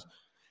weapons.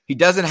 He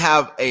doesn't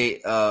have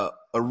a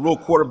real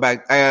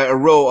quarterback, a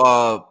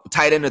real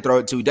tight end to throw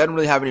it to. He doesn't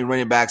really have any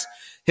running backs.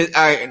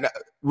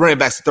 Running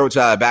backs to throw it to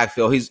out of the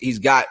backfield. He's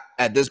got,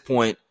 at this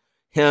point,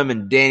 him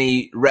and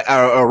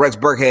Rex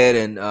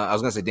Burkhead and I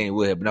was going to say Danny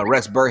Woodhead, but no,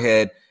 Rex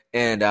Burkhead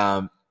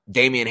and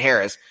Damian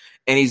Harris.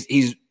 And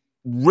he's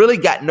really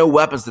got no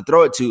weapons to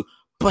throw it to,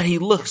 but he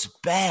looks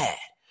bad.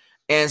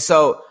 And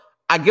so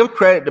I give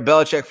credit to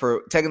Belichick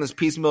for taking this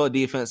piecemeal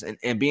defense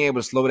and being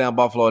able to slow down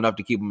Buffalo enough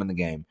to keep them in the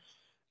game.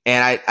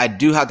 And I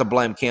do have to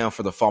blame Cam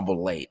for the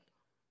fumble late.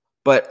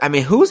 But, I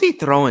mean, who's he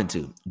throwing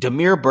to?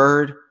 Damiere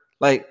Byrd?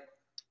 Like,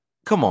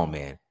 come on,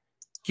 man.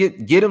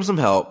 Get him some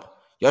help.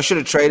 Y'all should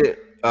have traded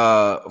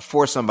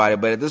for somebody.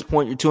 But at this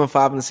point, you're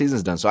 2-5 and the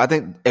season's done. So I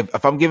think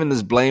if I'm giving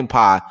this blame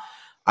pie,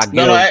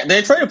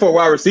 they traded for a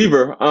wide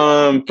receiver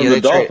from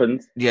the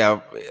Dolphins.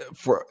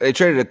 They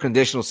traded a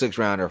conditional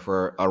 6th-rounder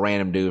for a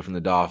random dude from the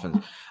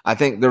Dolphins. I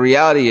think the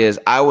reality is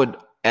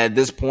at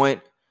this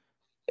point,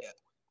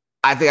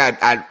 I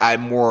think I'd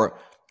more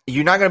 –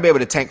 you're not going to be able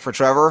to tank for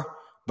Trevor,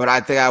 but I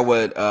think I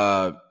would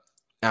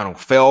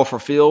fail for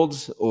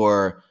Fields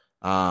or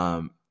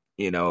whatever.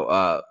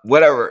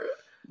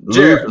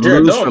 Jared,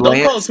 don't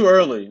call it too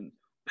early.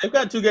 They've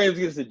got 2 games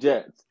against the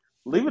Jets.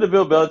 Leave it to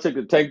Bill Belichick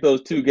to take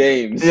those 2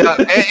 games. Yeah,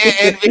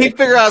 and he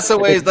figure out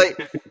some ways.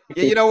 Like,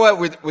 you know what?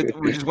 We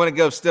just want to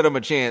give Stidham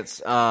a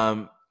chance.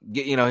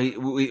 We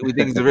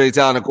think he's a really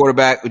talented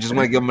quarterback. We just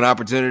want to give him an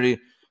opportunity.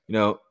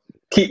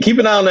 Keep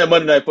an eye on that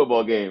Monday Night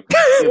Football game.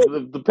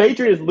 If the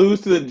Patriots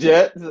lose to the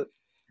Jets,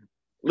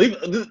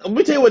 let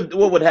me tell you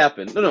what would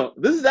happen. No,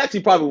 this is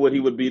actually probably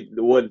what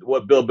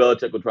Bill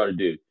Belichick would try to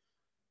do.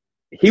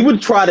 He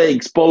would try to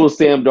expose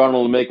Sam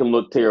Darnold and make him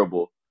look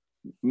terrible.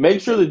 Make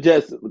sure the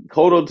Jets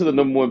hold on to the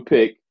number 1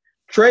 pick,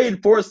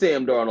 trade for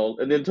Sam Darnold,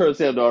 and then turn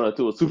Sam Darnold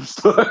into a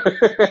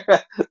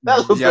superstar.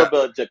 That's what Bill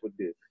Belichick would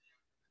do.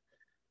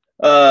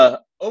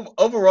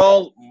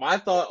 Overall, my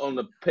thought on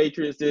the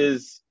Patriots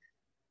is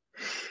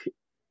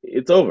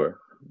it's over.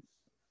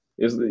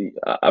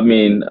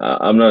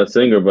 I'm not a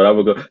singer, but I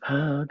would go,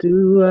 how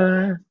do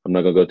I? I'm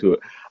not going to go to it.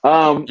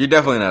 You're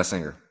definitely not a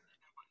singer.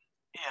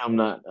 Yeah, I'm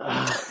not.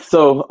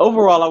 So,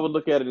 overall, I would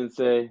look at it and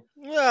say,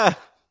 yeah.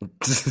 Cam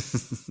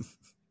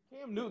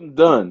Newton's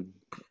done,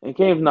 and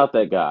Cam's not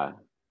that guy.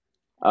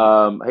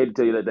 I hate to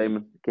tell you that,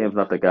 Damon. Cam's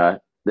not that guy.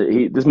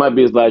 This might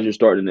be his last year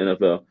starting in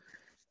the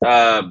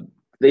NFL.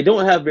 They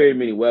don't have very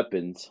many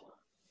weapons,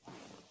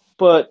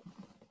 but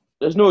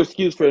there's no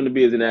excuse for him to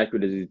be as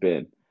inaccurate as he's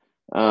been.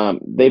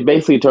 They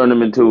basically turned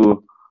him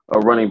into a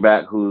running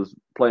back who's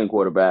playing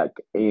quarterback,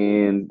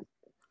 and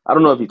I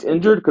don't know if he's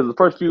injured because the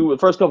first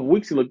couple of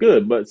weeks he looked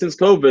good, but since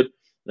COVID,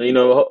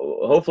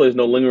 hopefully there's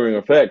no lingering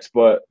effects,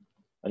 but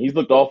he's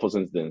looked awful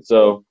since then.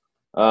 So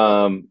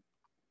I'm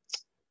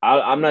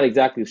not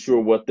exactly sure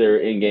what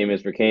their end game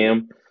is for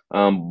Cam,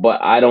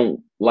 but I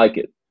don't like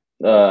it.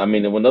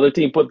 When another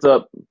team puts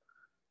up,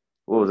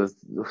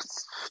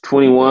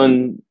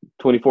 21,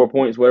 24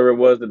 points, whatever it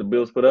was that the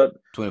Bills put up,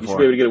 24. You should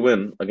be able to get a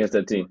win against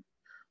that team.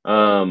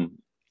 I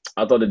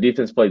thought the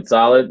defense played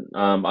solid.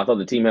 I thought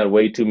the team had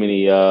way too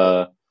many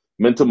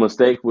mental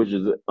mistakes, which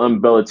is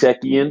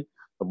un-Belichickian.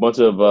 A bunch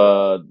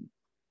of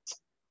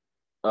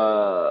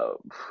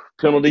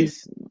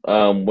penalties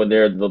when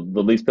they're the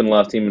least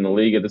penalized team in the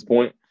league at this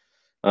point.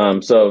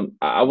 So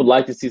I would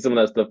like to see some of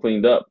that stuff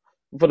cleaned up.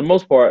 For the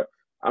most part,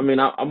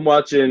 I'm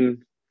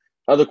watching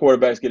other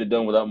quarterbacks get it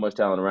done without much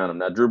talent around them.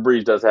 Now, Drew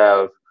Brees does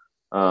have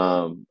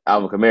Alvin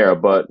Kamara,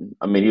 but,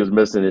 he was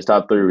missing his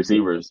top 3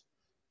 receivers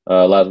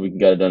last week and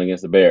got it done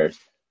against the Bears.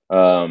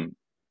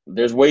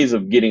 There's ways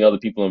of getting other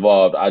people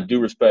involved. I do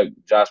respect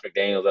Josh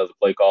McDaniels as a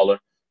play caller.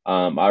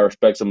 I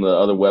respect some of the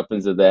other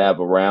weapons that they have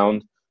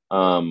around.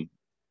 But,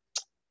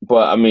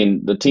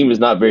 the team is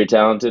not very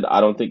talented.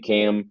 I don't think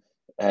Cam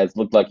has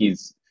looked like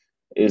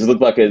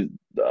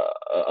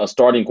a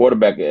starting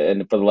quarterback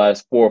for the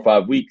last 4 or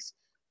 5 weeks,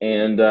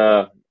 and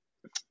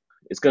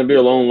it's going to be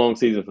a long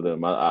season for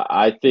them.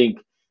 I think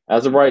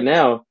as of right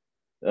now,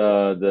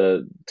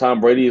 the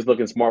Tom Brady is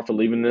looking smart for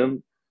leaving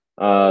them.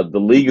 The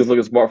league is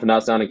looking smart for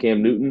not signing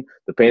Cam Newton.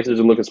 The Panthers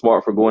are looking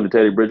smart for going to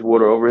Teddy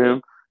Bridgewater over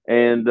him.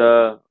 And,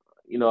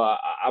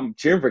 I'm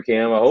cheering for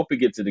Cam. I hope he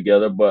gets it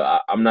together,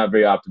 but I'm not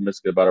very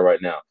optimistic about it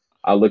right now.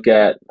 I look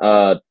at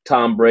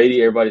Tom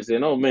Brady. Everybody's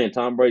saying, oh, man,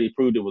 Tom Brady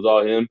proved it was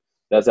all him.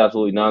 That's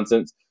absolutely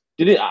nonsense.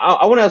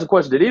 I want to ask a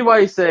question. Did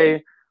anybody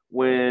say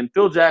when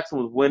Phil Jackson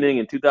was winning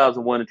in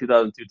 2001 and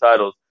 2002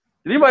 titles,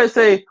 did anybody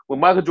say when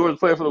Michael Jordan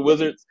played for the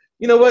Wizards,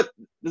 you know what?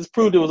 This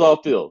proved it was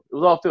all Phil. It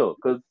was all Phil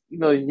because,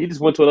 he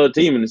just went to another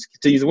team and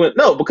continues to win.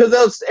 No,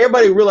 because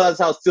everybody realized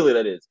how silly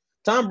that is.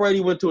 Tom Brady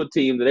went to a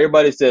team that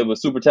everybody said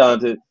was super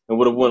talented and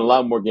would have won a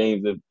lot more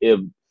games if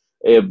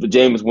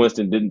Jameis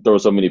Winston didn't throw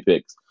so many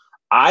picks.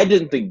 I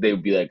didn't think they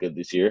would be that good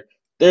this year.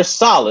 They're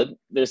solid.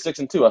 They're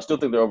 6-2. I still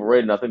think they're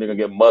overrated, and I think they're going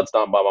to get mud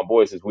stomped by my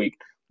boys this week.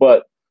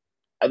 But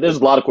there's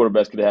a lot of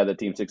quarterbacks could have had that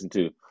team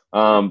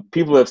 6-2.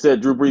 People have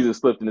said Drew Brees has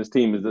slipped, and his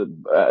team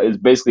is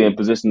basically in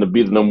position to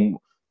be the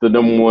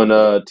number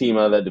one team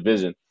out of that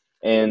division.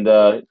 And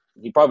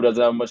he probably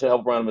doesn't have much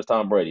help around him as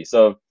Tom Brady.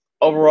 So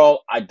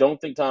overall, I don't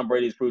think Tom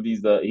Brady's proved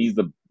he's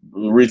the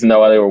reason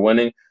why they were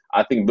winning.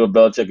 I think Bill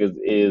Belichick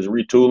is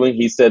retooling.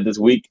 He said this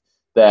week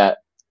that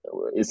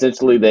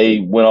essentially they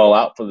went all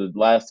out for the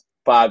last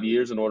 5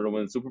 years in order to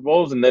win Super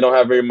Bowls, and they don't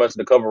have very much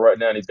to cover right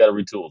now, and he's got to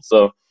retool.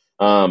 So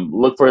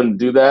look for him to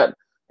do that.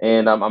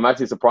 And I'm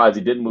actually surprised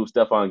he didn't move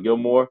Stephon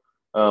Gilmore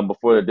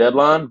before the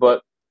deadline.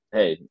 But,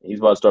 hey, he's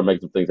about to start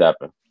making some things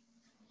happen.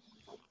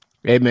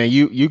 Hey, man,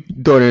 you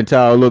throwing in the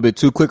towel a little bit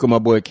too quick on my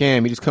boy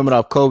Cam. He's just coming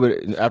off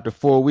COVID after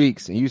 4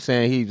 weeks, and you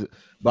saying he's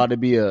about to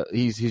be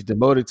he's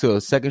demoted to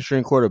a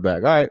second-string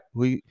quarterback. All right,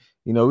 we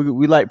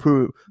like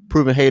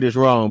proving haters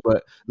wrong,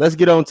 but let's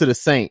get on to the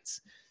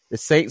Saints. The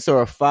Saints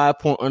are a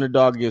 5-point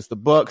underdog against the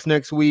Bucs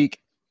next week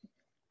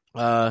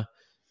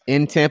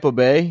in Tampa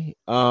Bay.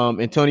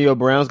 Antonio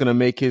Brown's going to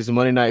make his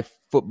Monday Night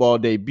Football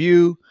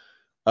debut.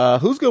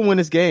 Who's going to win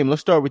this game?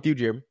 Let's start with you,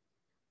 Jeremy.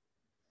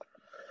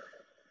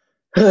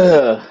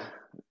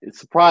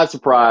 Surprise,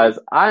 surprise.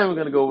 I am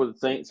going to go with the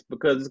Saints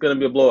because it's going to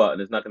be a blowout,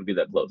 and it's not going to be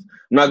that close.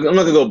 I'm not going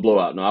to go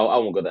blowout. No, I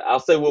won't go there.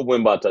 I'll say we'll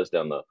win by a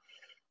touchdown,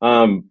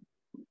 though.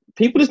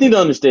 People just need to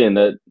understand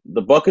that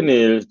the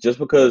Buccaneers, just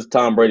because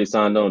Tom Brady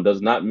signed on,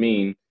 does not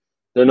mean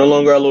they're no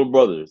longer our little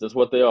brothers. That's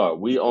what they are.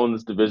 We own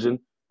this division.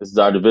 This is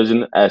our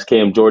division. As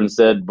Cam Jordan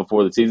said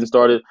before the season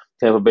started,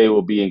 Tampa Bay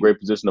will be in great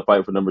position to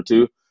fight for number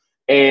 2.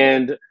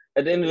 And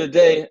at the end of the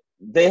day,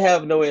 they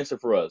have no answer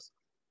for us.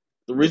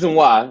 The reason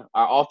why,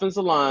 our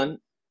offensive line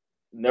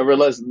never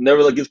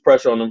gets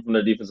pressure on them from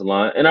their defensive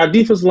line, and our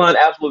defensive line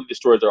absolutely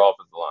destroys their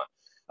offensive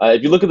line.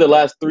 If you look at the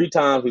last 3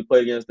 times we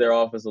played against their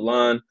offensive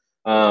line,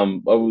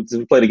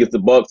 we played against the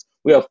Bucs,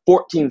 we have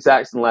 14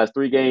 sacks in the last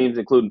 3 games,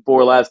 including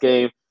 4 last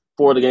game,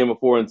 4 the game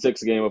before, and 6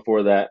 the game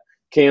before that.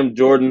 Cam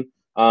Jordan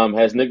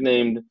has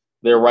nicknamed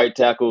their right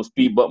tackle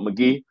Speed Bump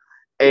McGee,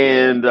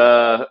 and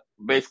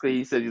basically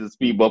he said he's a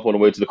speed bump on the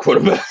way to the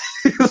quarterback.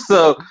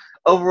 So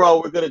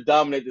overall, we're going to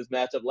dominate this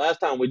matchup. Last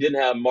time we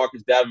didn't have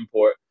Marcus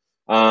Davenport,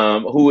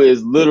 who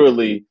is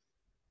literally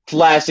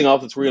flashing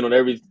off the screen on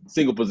every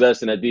single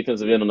possession at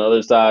defensive end on the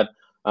other side.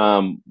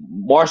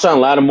 Marshawn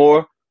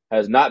Lattimore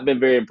has not been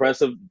very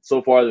impressive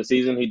so far this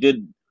season. He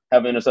did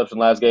have an interception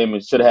last game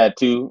and should have had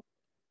 2,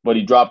 but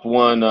he dropped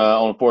 1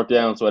 on 4th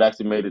down, so it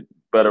actually made it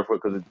better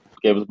because it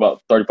gave us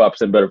about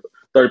 35% better,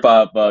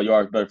 35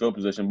 yards better field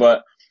position.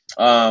 But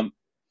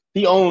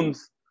he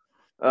owns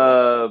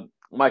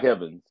Mike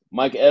Evans.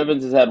 Mike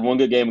Evans has had 1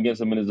 good game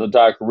against him in his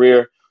entire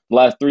career. The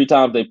last 3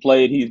 times they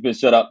played, he's been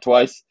shut out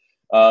twice.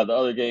 The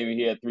other game,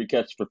 he had 3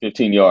 catches for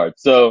 15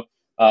 yards. So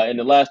in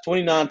the last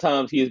 29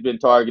 times he has been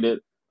targeted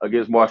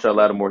against Marshawn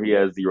Lattimore, he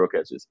has 0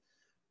 catches.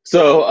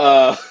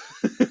 So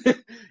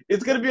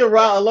it's going to be a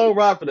long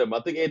ride for them.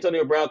 I think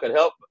Antonio Brown could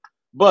help,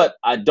 but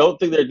I don't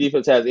think their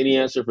defense has any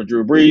answer for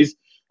Drew Brees.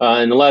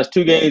 In the last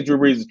 2 games, Drew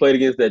Brees has played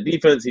against that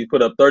defense. He's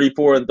put up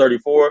 34 and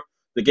 34.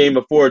 The game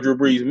before, Drew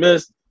Brees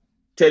missed.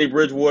 Teddy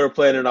Bridgewater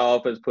playing in our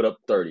offense put up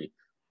 30.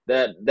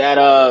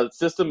 That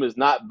system is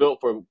not built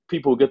for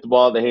people who get the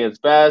ball in their hands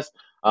fast.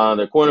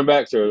 Their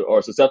cornerbacks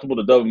are susceptible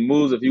to double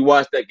moves. If you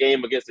watched that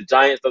game against the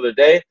Giants the other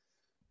day,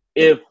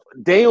 if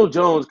Daniel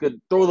Jones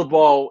could throw the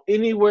ball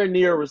anywhere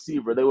near a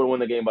receiver, they would have won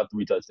the game by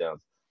 3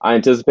 touchdowns. I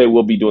anticipate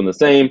we'll be doing the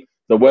same.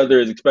 The weather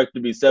is expected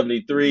to be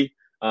 73.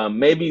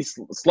 Maybe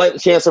slight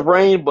chance of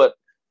rain, but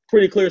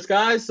pretty clear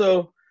skies.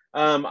 So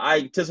I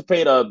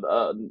anticipate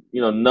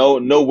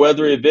no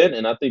weather event,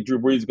 and I think Drew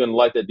Brees is going to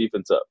light that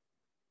defense up.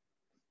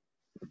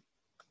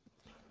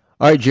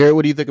 All right, Jared,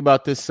 what do you think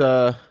about this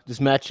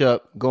matchup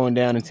going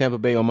down in Tampa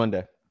Bay on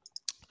Monday?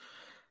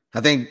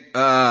 I think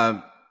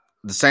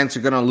the Saints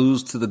are going to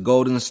lose to the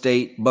Golden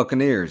State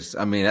Buccaneers.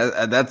 I mean,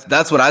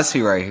 that's what I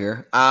see right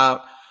here.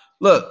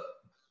 Look,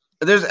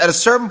 there's at a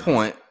certain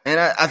point, and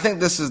I think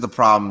this is the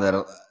problem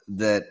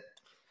that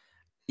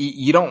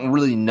you don't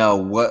really know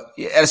what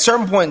at a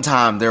certain point in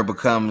time there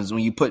becomes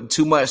when you put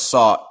too much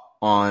salt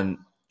on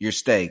your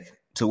steak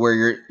to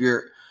where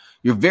your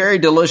very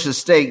delicious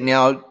steak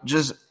now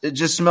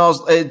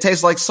it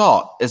tastes like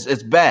salt.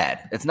 It's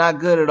bad. It's not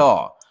good at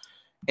all.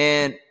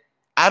 And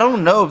I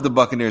don't know if the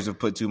Buccaneers have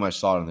put too much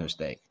salt on their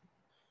steak.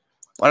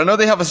 But I know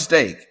they have a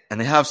steak and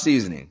they have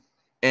seasoning.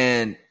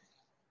 And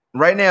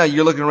right now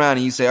you're looking around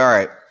and you say, all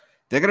right,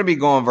 they're going to be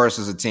going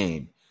versus a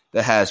team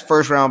that has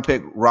first-round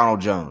pick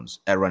Ronald Jones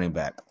at running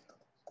back,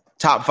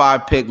 top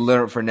 5 pick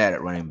Leonard Fournette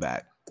at running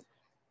back,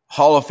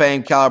 Hall of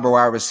Fame caliber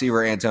wide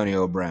receiver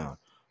Antonio Brown,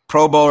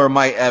 Pro Bowler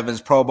Mike Evans,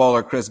 Pro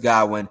Bowler Chris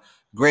Godwin,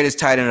 greatest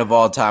tight end of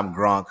all time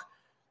Gronk,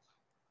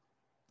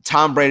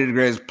 Tom Brady, the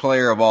greatest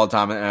player of all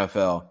time in the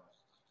NFL,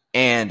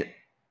 and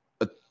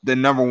the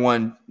number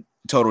 1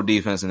 total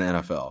defense in the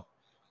NFL.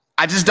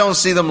 I just don't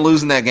see them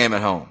losing that game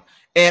at home.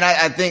 And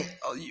I think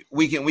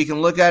we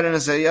can look at it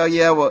and say, oh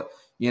yeah, well,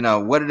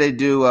 what did they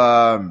do?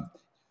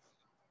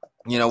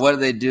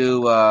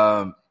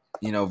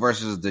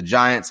 Versus the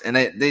Giants, and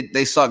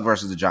they suck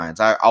versus the Giants.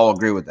 I'll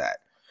agree with that.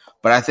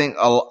 But I think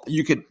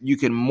you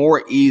can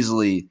more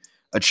easily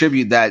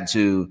attribute that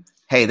to,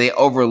 hey, they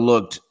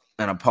overlooked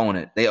an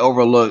opponent. They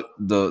overlooked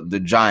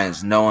the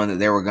Giants, knowing that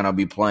they were going to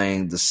be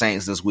playing the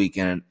Saints this week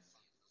in an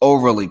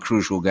overly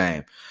crucial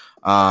game.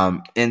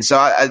 And so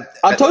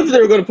I told you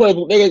they were going to play.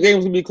 Their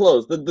game's going to be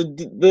close.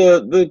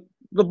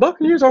 The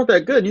Buccaneers aren't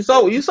that good. You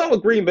saw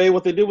with Green Bay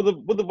what they did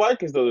with the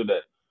Vikings the other day.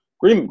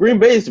 Green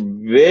Bay is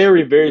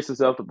very, very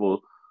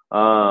susceptible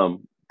to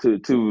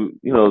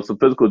some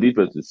physical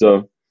defenses.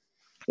 So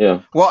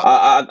yeah. Well,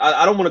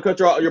 I don't want to cut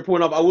your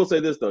point off. I will say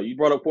this though. You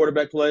brought up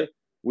quarterback play.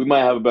 We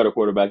might have a better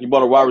quarterback. You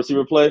brought up wide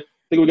receiver play. I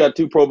think we got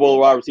 2 Pro Bowl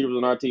wide receivers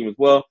on our team as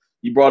well.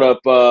 You brought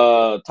up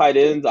tight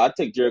ends. I'd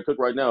take Jared Cook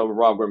right now over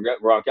Rob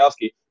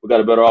Gronkowski. We got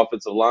a better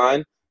offensive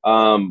line.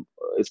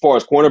 As far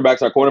as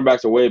cornerbacks, our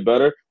cornerbacks are way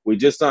better. We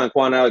just signed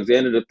Quan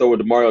Alexander to throw with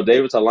Demario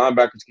Davis. Our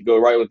linebackers can go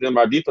right with them.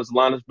 Our defensive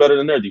line is better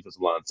than their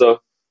defensive line. So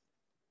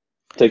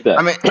take that.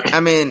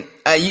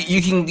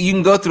 You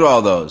can go through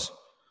all those,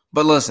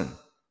 but listen,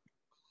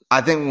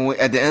 I think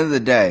at the end of the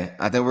day,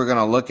 I think we're going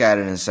to look at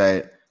it and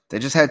say they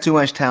just had too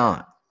much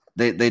talent.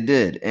 They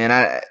did, and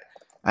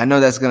I know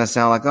that's going to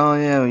sound like, oh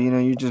yeah,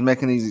 you're just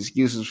making these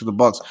excuses for the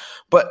Bucs,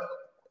 but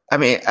I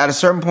mean, at a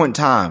certain point in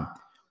time,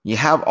 you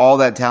have all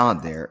that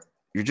talent there.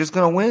 You're just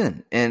going to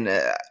win. And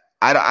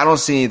I don't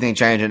see anything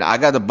changing. I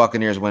got the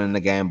Buccaneers winning the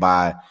game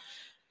by,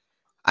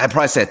 I'd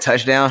probably say a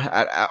touchdown.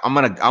 I'm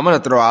gonna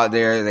throw out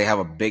there they have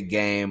a big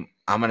game.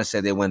 I'm going to say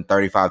they win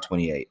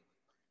 35-28.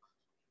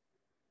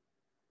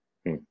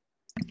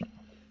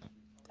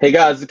 Hey,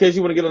 guys, in case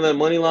you want to get on that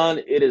money line,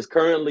 it is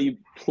currently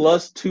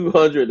plus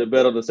 200 to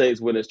bet on the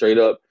Saints winning straight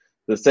up.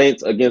 The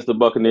Saints against the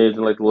Buccaneers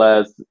in like the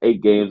last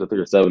 8 games, I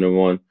think they're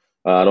 7-1.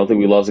 I don't think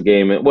we lost a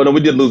game. No,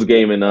 we did lose a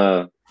game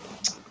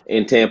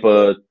in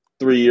Tampa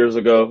 3 years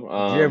ago.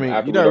 Jeremy,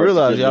 you don't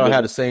realize y'all don't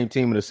have the same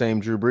team and the same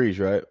Drew Brees,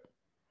 right?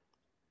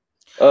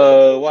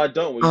 Why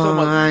don't we? Talking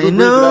about Drew Brees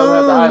that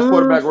has the highest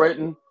quarterback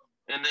rating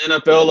in the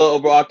NFL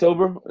over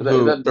October.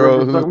 Who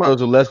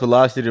throws with less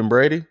velocity than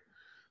Brady?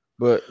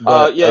 But he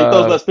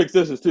throws less pick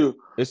sixes too.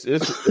 It's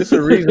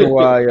a reason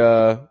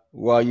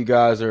why you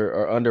guys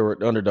are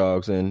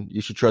underdogs, and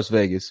you should trust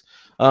Vegas.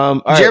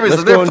 All right, Jeremy,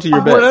 let's go into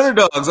your bets.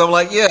 Underdogs. I'm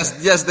like,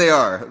 yes, they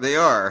are. They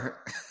are.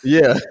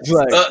 Yeah.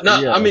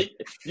 I mean,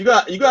 you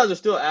guys are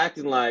still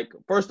acting like.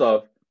 First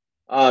off,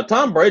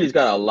 Tom Brady's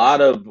got a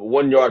lot of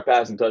 1-yard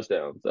passing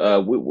touchdowns.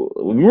 We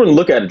were to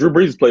look at it. Drew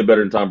Brees has played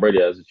better than Tom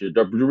Brady has this year.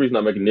 Drew Brees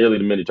not making nearly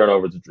the many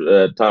turnovers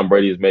that Tom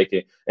Brady is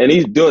making, and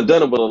he's done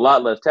it with a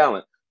lot less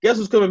talent. Guess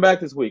who's coming back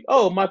this week?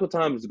 Oh, Michael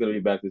Thomas is going to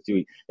be back this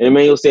week, and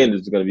Emmanuel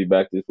Sanders is going to be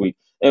back this week,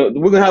 and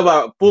we're going to have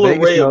our full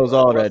Vegas array. Knows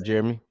all that,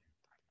 Jeremy.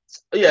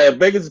 Yeah,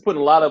 Vegas is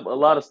putting a lot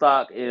of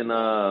stock in.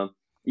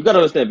 You got to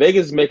understand,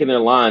 Vegas is making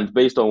their lines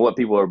based on what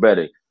people are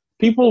betting.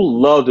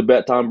 People love to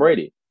bet Tom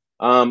Brady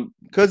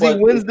because he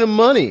wins them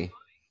money.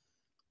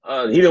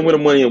 He didn't win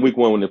the money in week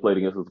 1 when they played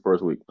against us the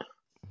first week.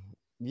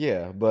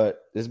 Yeah,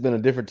 but it's been a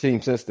different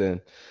team since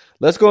then.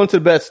 Let's go into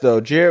the bets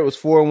though. Jared was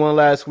 4-1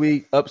 last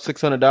week, up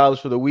 $600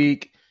 for the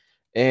week,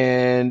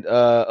 and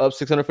up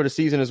 $600 for the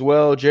season as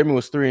well. Jeremy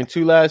was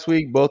 3-2 last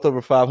week, both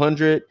over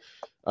 500.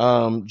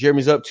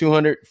 Jeremy's up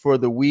 200 for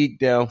the week,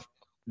 down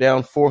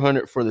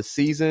 400 for the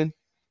season.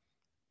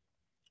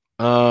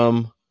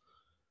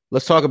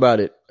 Let's talk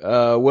about it.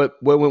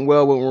 What went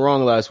well, what went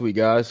wrong last week,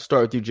 guys?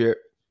 Start with you, Jared.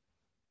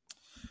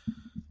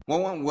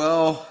 What went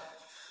well?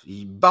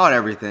 About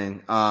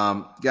everything.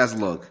 Guys,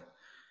 look,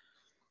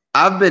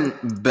 I've been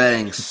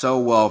betting so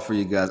well for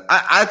you guys.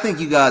 I think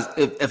you guys,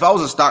 if I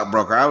was a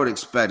stockbroker, I would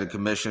expect a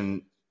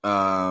commission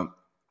of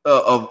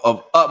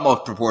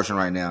utmost proportion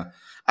right now.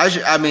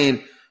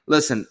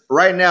 Listen,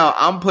 right now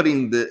I'm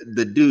putting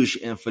the douche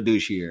in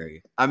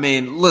fiduciary. I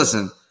mean,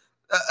 listen,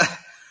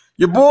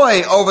 your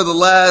boy over the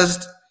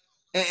last,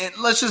 and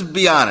let's just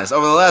be honest,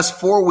 over the last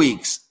 4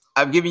 weeks,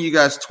 I've given you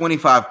guys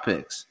 25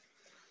 picks.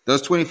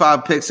 Those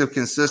 25 picks have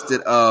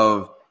consisted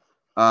of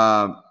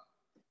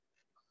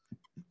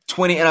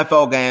 20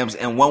 NFL games,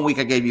 and 1 week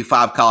I gave you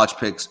 5 college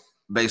picks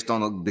based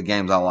on the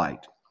games I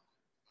liked.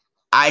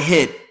 I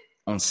hit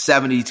on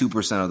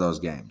 72% of those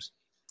games.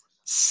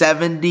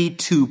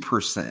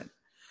 72%.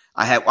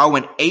 I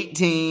went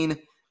 18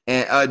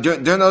 and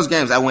during those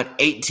games I went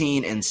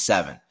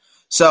 18-7.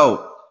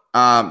 So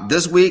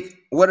this week,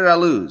 what did I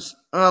lose?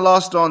 I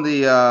lost on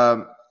the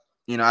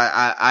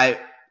I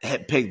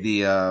had picked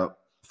the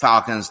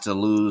Falcons to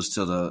lose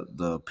to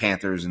the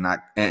Panthers and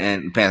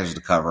Panthers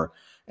to cover.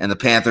 And the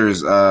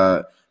Panthers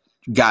I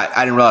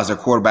didn't realize their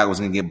quarterback was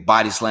going to get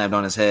body slammed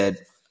on his head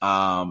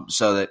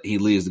so that he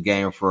leaves the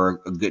game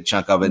for a good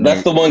chunk of it.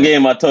 That's the one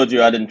game I told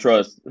you I didn't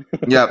trust.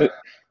 Yep.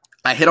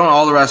 I hit on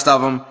all the rest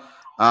of them.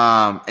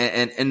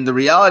 And the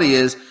reality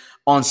is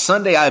on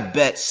Sunday, I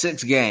bet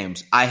 6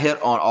 games. I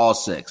hit on all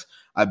 6.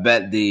 I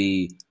bet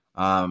and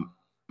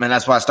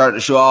that's why I started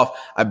to show off.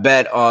 I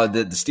bet that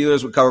the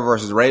Steelers would cover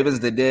versus the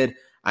Ravens. They did.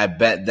 I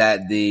bet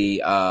that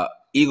the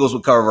Eagles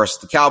would cover versus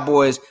the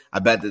Cowboys. I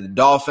bet that the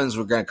Dolphins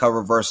were going to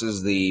cover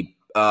versus the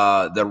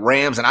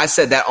Rams. And I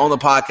said that on the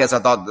podcast. I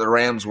thought the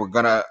Rams were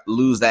going to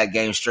lose that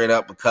game straight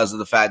up because of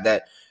the fact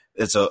that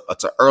it's an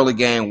early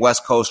game,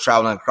 West Coast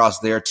traveling across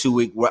there, 2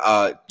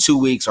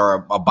 weeks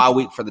or a bye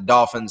week for the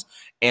Dolphins,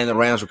 and the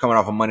Rams were coming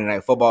off a Monday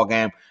Night Football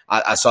game.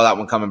 I saw that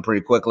one coming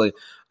pretty quickly.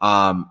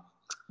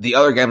 The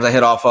other games I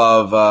hit off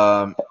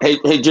of.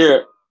 Hey,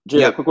 Jared,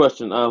 yeah. Quick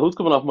question: Who's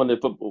coming off Monday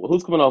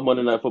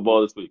Night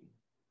Football this week?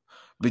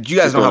 But you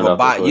guys don't have a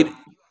bye. You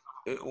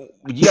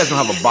guys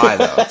don't have a bye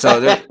though. So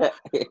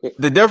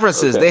the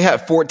difference is they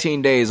have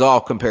 14 days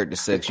off compared to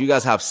 6. You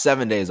guys have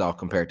 7 days off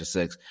compared to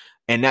 6.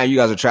 And now you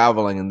guys are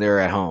traveling and they're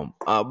at home.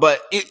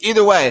 But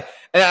either way,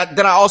 and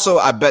then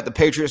I bet the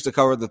Patriots to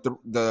cover the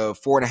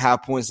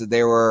 4.5 points that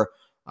they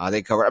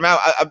covered. I mean,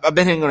 I've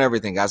been hitting on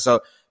everything, guys. So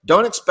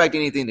don't expect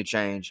anything to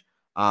change.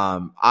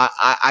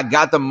 I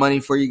got the money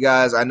for you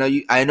guys. I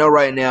know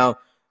right now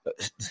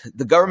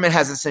the government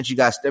hasn't sent you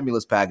guys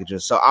stimulus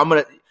packages. So I'm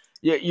gonna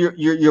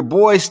your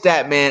boy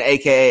Statman,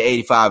 aka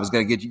 85, is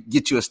gonna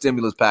get you a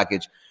stimulus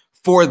package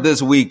for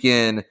this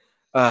weekend.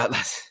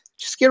 Let's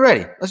just get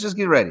ready. Let's just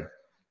get ready.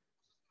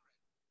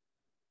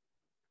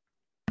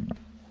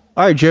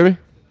 All right, Jerry.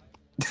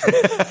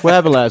 What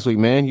happened last week,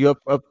 man? You're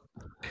up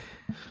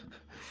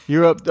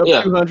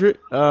 200.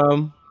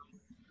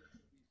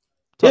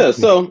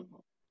 So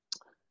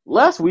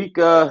last week,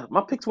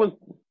 my picks went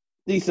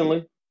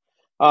decently.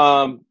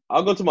 I'll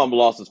go to my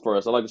losses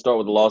first. I like to start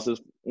with the losses.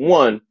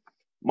 One,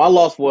 my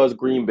loss was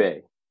Green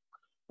Bay.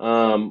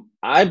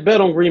 I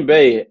bet on Green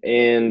Bay,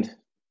 and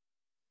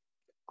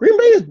Green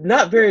Bay is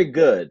not very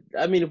good.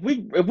 I mean, if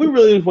we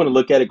really want to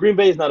look at it, Green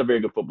Bay is not a very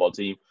good football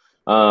team.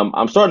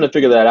 I'm starting to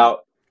figure that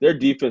out. Their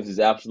defense is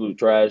absolute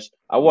trash.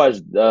 I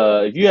watched.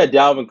 If you had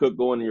Dalvin Cook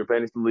going in your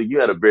fantasy league, you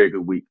had a very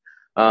good week.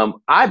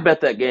 I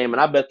bet that game,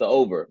 and I bet the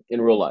over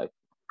in real life.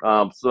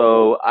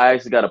 So I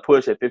actually got a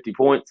push at 50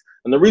 points.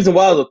 And the reason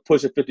why I was a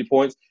push at 50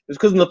 points is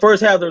because in the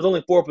first half, there was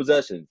only 4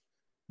 possessions.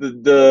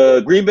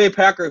 The Green Bay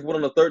Packers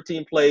went on a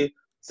 13-play,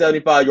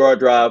 75-yard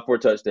drive for a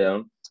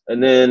touchdown.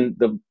 And then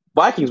the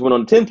Vikings went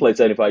on a 10-play,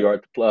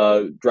 75-yard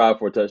drive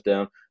for a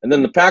touchdown. And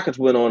then the Packers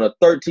went on a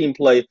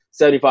 13-play,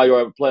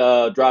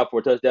 75-yard drive for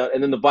a touchdown.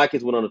 And then the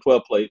Vikings went on a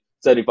 12-play,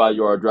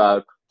 75-yard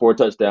drive for a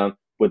touchdown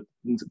with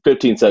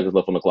 15 seconds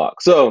left on the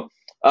clock. So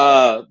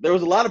there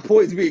was a lot of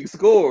points being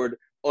scored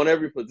on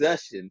every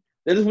possession.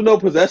 There just were no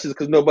possessions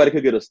because nobody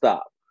could get a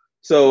stop.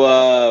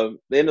 So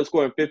they ended up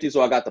scoring 50,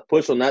 so I got the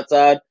push on that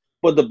side.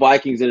 But the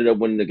Vikings ended up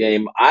winning the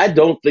game. I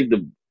don't think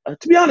to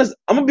be honest,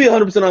 I'm going to be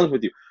 100% honest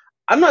with you.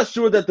 I'm not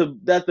sure that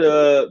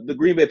the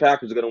Green Bay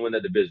Packers are going to win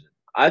that division.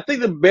 I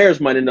think the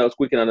Bears might end up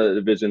squeaking out of the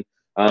division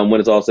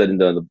when it's all said and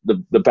done.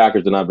 The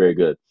Packers are not very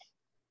good.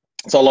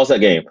 So I lost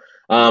that game.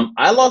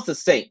 I lost the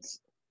Saints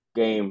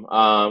game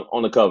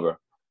on the cover.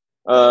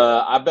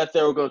 I bet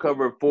they were going to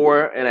cover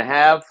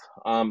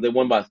 4.5. They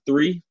won by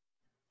 3.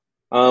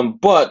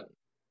 But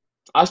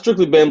I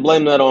strictly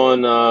blame that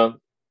on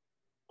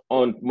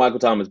Michael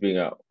Thomas being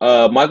out.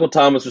 Michael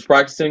Thomas was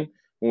practicing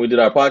when we did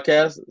our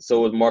podcast. So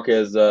was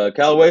Marquez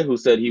Callaway, who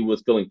said he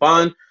was feeling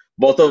fine.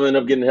 Both of them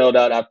ended up getting held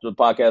out after the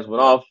podcast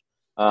went off,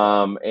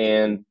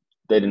 and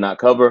they did not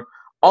cover.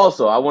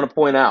 Also, I want to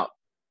point out,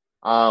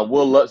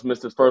 Will Lutz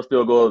missed his first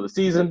field goal of the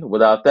season.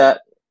 Without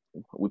that,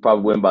 we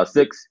probably win by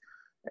 6.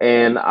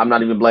 And I'm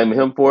not even blaming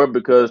him for it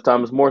because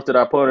Thomas Morstead,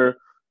 our punter,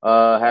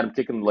 had him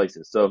kicking the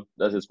laces. So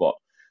that's his fault.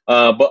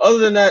 But other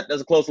than that,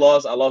 that's a close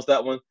loss. I lost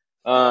that one.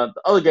 The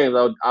other games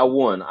I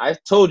won. I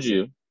told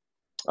you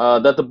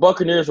that the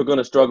Buccaneers were going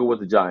to struggle with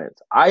the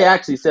Giants. I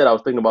actually said I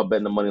was thinking about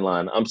betting the money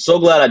line. I'm so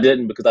glad I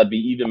didn't because I'd be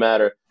even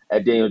madder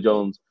at Daniel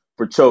Jones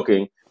for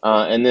choking.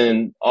 And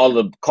then all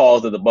the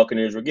calls that the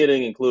Buccaneers were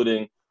getting,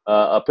 including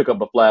a pick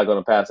up a flag on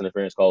a pass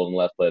interference call in the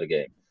last play of the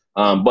game.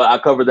 But I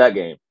covered that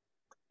game.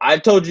 I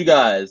told you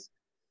guys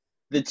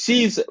the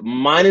Chiefs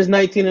minus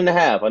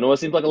 19.5. I know it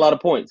seems like a lot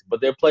of points,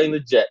 but they're playing the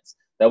Jets.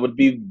 That would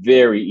be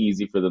very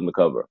easy for them to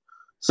cover.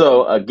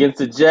 So against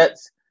the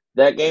Jets,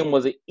 that game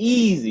was an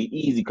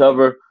easy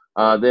cover.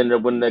 They ended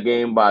up winning that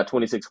game by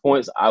 26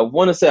 points. I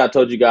want to say I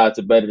told you guys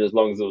to bet it as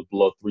long as it was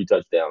below 3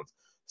 touchdowns.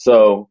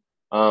 So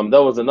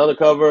that was another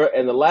cover.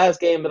 And the last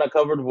game that I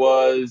covered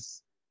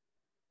was,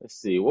 let's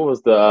see, what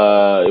was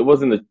the? It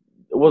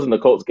wasn't the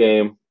Colts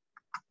game.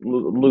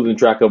 Losing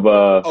track of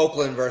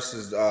Oakland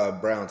versus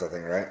Browns, I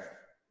think, right?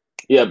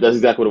 Yeah, that's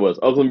exactly what it was.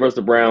 Oakland versus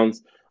the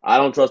Browns. I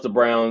don't trust the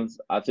Browns.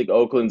 I think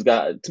Oakland's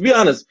got. To be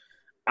honest,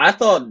 I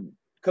thought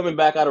coming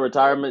back out of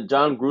retirement,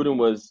 John Gruden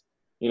was,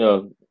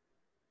 going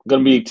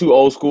to be too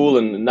old school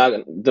and not.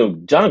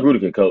 Dude, John Gruden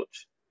can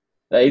coach.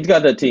 He's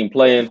got that team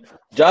playing.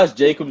 Josh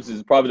Jacobs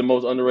is probably the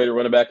most underrated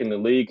running back in the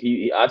league.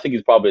 I think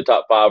he's probably a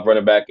top 5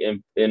 running back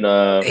in. He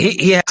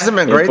hasn't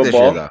been great this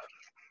year though.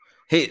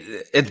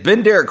 It's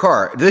been Derek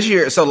Carr this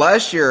year. So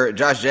last year,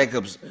 Josh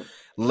Jacobs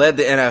led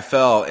the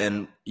NFL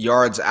in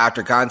yards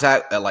after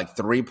contact at like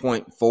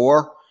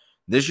 3.4.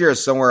 This year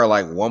is somewhere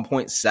like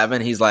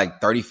 1.7. He's like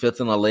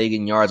 35th in the league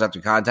in yards after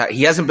contact.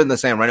 He hasn't been the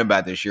same running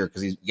back this year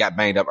because he got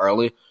banged up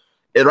early.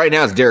 Right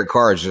now, it's Derek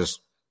Carr. Is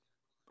just,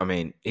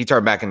 he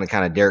turned back into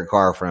kind of Derek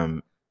Carr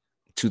from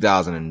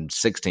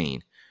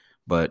 2016.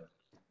 But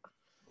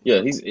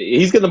yeah, he's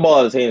getting the ball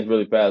out of his hands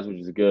really fast, which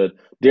is good.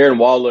 Darren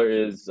Waller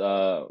is,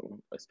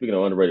 speaking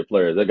of underrated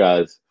players, that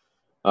guy's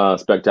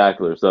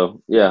spectacular.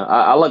 So, yeah,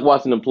 I like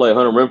watching him play.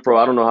 Hunter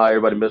Renfrow, I don't know how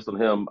everybody missed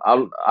on him.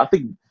 I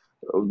think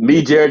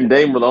me, Jared, and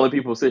Dame were the only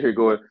people who sit here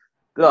going,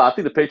 I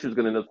think the Patriots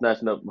are going to end up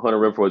snatching up Hunter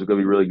Renfrow. Is going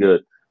to be really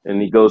good.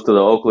 And he goes to the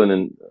Oakland,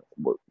 and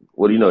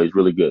what do you know? He's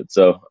really good.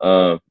 So,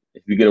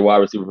 if you get a wide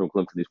receiver from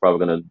Clemson, he's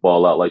probably going to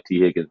ball out like T.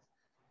 Higgins.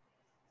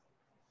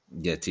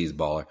 Yeah, T's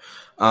baller.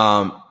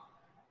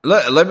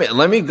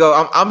 Let me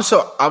go. I'm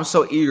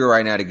so eager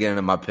right now to get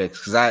into my picks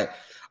because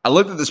I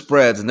looked at the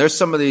spreads and there's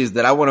some of these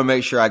that I want to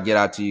make sure I get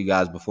out to you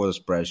guys before the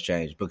spreads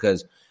change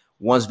because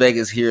once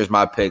Vegas hears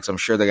my picks, I'm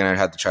sure they're gonna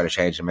have to try to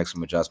change and make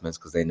some adjustments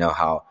because they know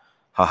how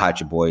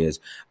hot your boy is.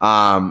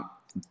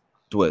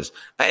 Twiz.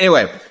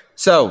 Anyway,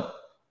 so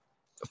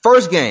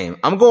first game,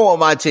 I'm going with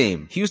my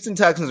team. Houston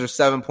Texans are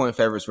 7-point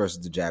favorites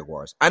versus the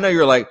Jaguars. I know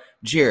you're like,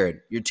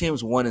 Jared, your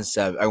team's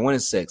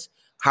 1-6.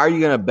 How are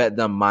you going to bet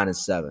them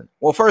 -7?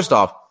 Well, first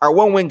off, our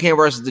one win came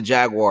versus the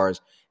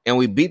Jaguars, and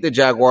we beat the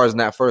Jaguars in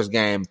that first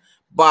game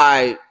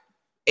by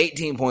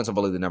 18 points, I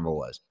believe the number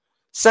was.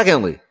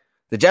 Secondly,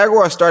 the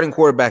Jaguars starting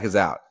quarterback is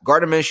out.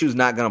 Gardner Minshew's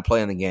not going to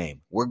play in the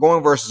game. We're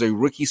going versus a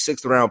rookie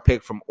 6th-round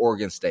pick from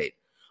Oregon State.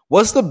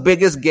 What's the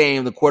biggest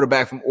game the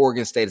quarterback from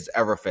Oregon State has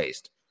ever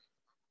faced?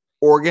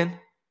 Oregon?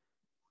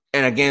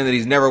 And a game that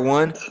he's never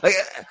won?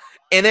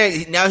 And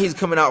then now he's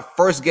coming out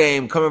first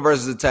game, coming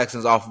versus the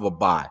Texans off of a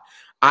bye.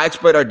 I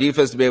expect our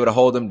defense to be able to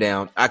hold them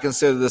down. I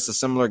consider this a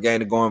similar game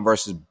to going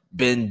versus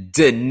Ben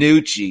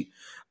DiNucci.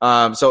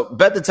 So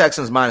bet the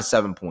Texans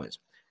 -7 points.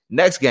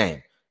 Next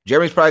game,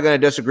 Jeremy's probably going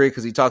to disagree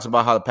because he talks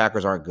about how the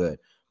Packers aren't good.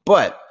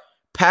 But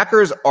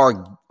Packers are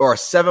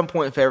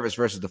 7-point favorites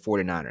versus the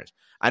 49ers.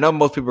 I know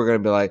most people are going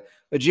to be like,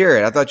 but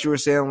Jared, I thought you were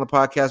saying on the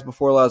podcast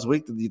before last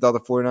week that you thought the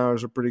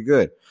 49ers were pretty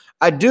good.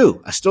 I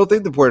do. I still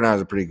think the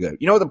 49ers are pretty good.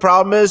 You know what the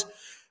problem is?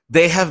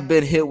 They have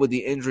been hit with the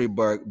injury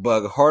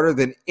bug harder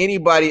than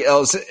anybody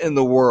else in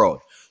the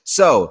world.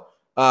 So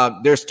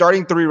their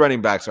starting 3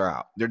 running backs are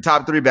out. Their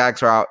top 3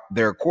 backs are out.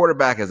 Their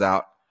quarterback is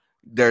out.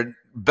 Their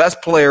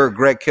best player,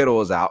 Greg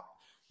Kittle, is out.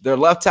 Their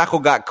left tackle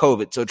got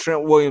COVID, so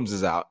Trent Williams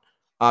is out.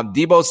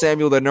 Deebo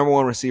Samuel, their number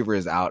 1 receiver,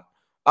 is out.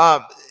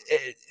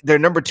 Their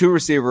number 2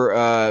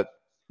 receiver,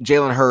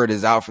 Jalen Hurd,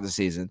 is out for the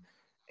season.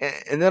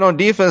 And then on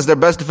defense, their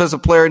best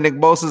defensive player, Nick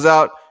Bosa, is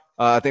out.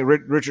 I think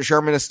Richard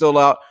Sherman is still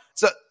out.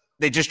 So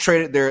they just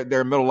traded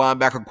their middle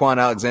linebacker, Quan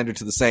Alexander,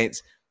 to the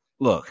Saints.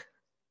 Look,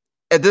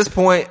 at this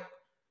point,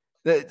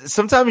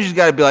 sometimes you just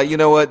got to be like, you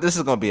know what? This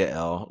is going to be an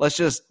L. Let's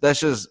just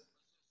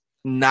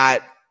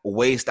not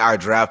waste our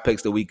draft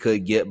picks that we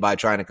could get by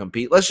trying to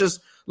compete. Let's just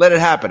let it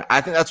happen.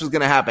 I think that's what's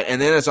going to happen. And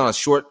then it's on a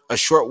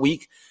short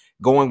week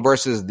going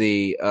versus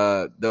the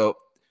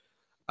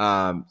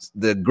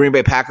Green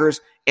Bay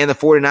Packers, and the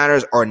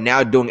 49ers are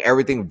now doing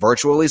everything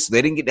virtually. So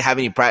they didn't get to have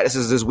any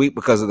practices this week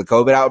because of the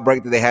COVID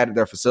outbreak that they had at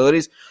their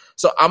facilities.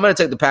 So I'm going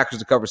to take the Packers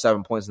to cover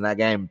 7 points in that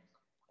game.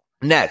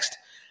 Next,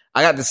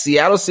 I got the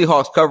Seattle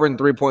Seahawks covering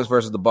 3 points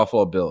versus the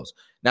Buffalo Bills.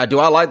 Now, do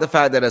I like the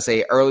fact that it's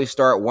a early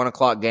start, 1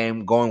 o'clock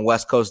game going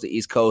West Coast to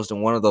East Coast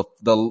and one of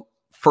the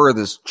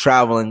furthest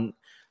traveling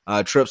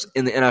trips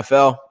in the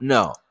NFL?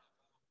 No.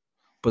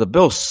 But the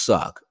Bills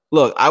suck.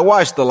 Look, I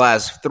watched the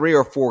last 3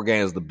 or 4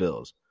 games of the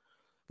Bills.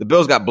 The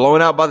Bills got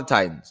blown out by the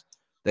Titans.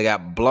 They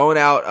got blown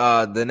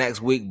out the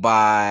next week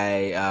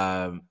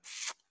by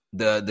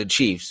the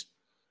Chiefs.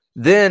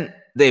 Then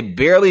they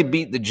barely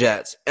beat the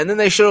Jets. And then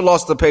they should have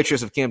lost to the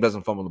Patriots if Cam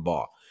doesn't fumble the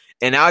ball.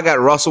 And now I got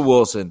Russell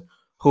Wilson,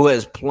 who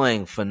is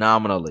playing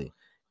phenomenally.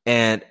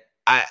 And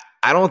I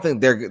don't think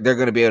they're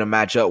going to be able to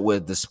match up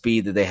with the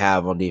speed that they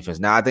have on defense.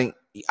 Now, I think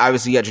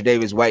obviously you got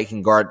Tre'Davious White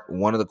can guard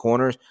one of the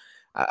corners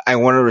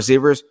and one of the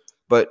receivers.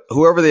 But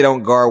whoever they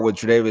don't guard with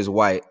Tre'Davious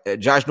White,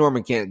 Josh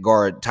Norman can't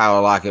guard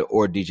Tyler Lockett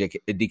or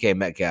DK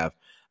Metcalf.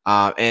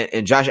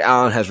 And Josh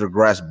Allen has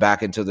regressed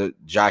back into the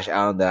Josh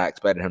Allen that I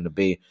expected him to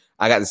be.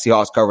 I got the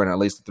Seahawks covering at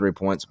least the 3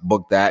 points.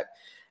 Book that.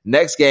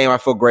 Next game I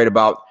feel great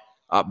about.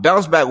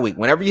 Bounce back week.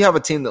 Whenever you have a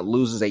team that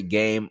loses a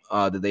game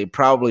that they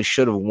probably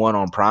should have won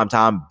on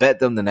primetime, bet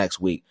them the next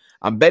week.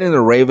 I'm betting the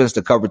Ravens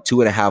to cover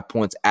 2.5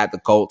 points at the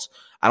Colts.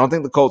 I don't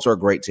think the Colts are a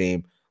great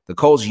team. The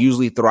Colts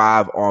usually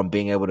thrive on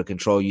being able to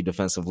control you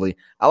defensively.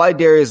 I like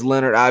Darius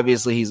Leonard.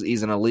 Obviously,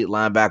 he's an elite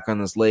linebacker in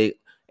this league,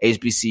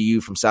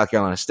 HBCU from South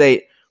Carolina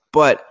State.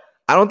 But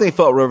I don't think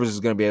Philip Rivers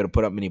is going to be able to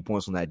put up many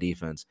points on that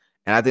defense.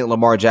 And I think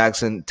Lamar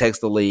Jackson takes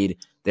the lead.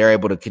 They're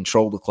able to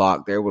control the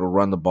clock. They're able to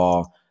run the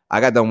ball. I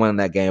got them winning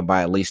that game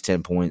by at least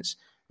 10 points.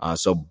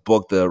 So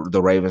book the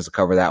Ravens to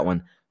cover that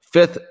one.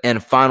 Fifth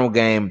and final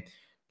game.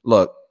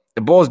 Look,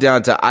 it boils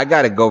down to I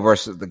got to go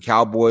versus the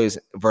Cowboys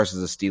versus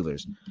the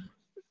Steelers.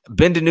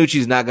 Ben DiNucci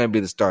is not going to be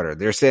the starter.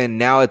 They're saying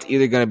now it's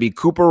either going to be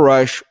Cooper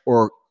Rush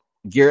or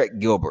Garrett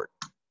Gilbert.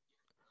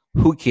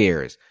 Who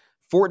cares?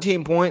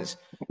 14 points.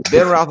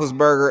 Ben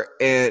Roethlisberger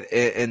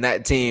and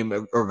that team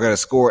are going to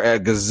score a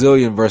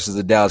gazillion versus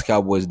the Dallas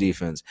Cowboys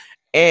defense.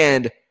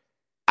 And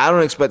I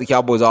don't expect the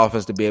Cowboys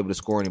offense to be able to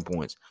score any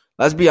points.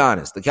 Let's be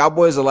honest. The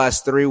Cowboys the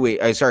last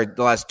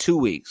 2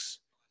 weeks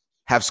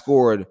have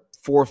scored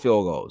 4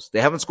 field goals.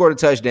 They haven't scored a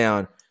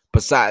touchdown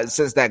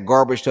since that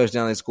garbage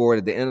touchdown they scored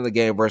at the end of the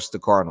game versus the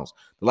Cardinals.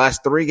 The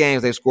last 3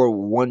 games they've scored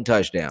 1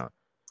 touchdown.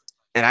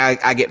 And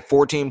I get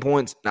 14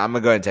 points. Now I'm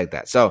going to go ahead and take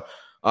that. So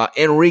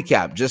in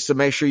recap, just to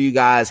make sure you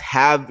guys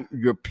have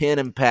your pen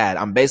and pad,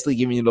 I'm basically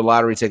giving you the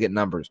lottery ticket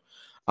numbers.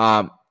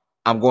 I'm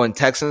going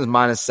Texans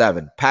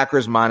 -7,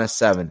 Packers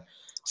 -7,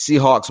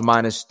 Seahawks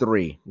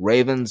 -3,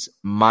 Ravens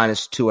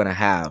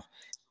 -2.5,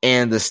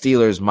 and the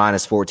Steelers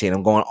 -14.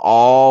 I'm going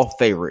all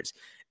favorites.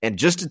 And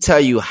just to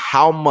tell you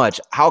how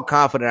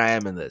confident I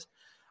am in this,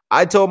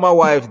 I told my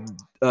wife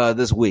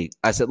this week,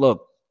 I said,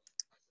 look,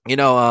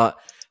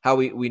 how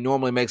we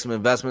normally make some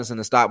investments in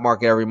the stock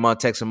market every month,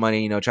 take some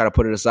money, try to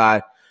put it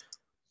aside.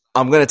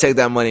 I'm going to take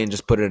that money and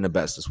just put it in the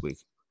bets this week.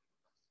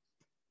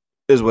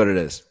 Is what it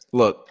is.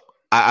 Look,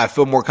 I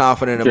feel more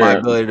confident in my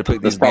ability to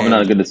pick these games. That's probably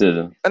not a good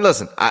decision. And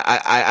listen,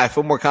 I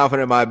feel more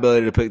confident in my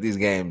ability to pick these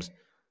games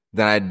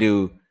than I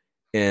do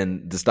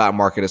in the stock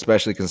market,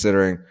 especially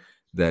considering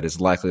that it's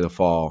likely to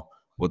fall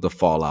with the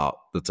fallout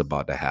that's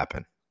about to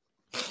happen.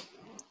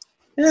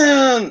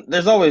 Yeah,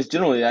 there's always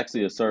generally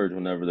actually a surge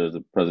whenever there's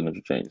a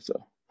presidential change. So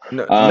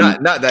no,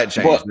 not that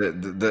change.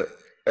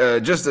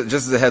 Just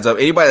as a heads up,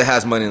 anybody that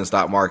has money in the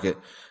stock market,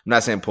 I'm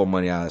not saying pull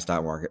money out of the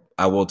stock market.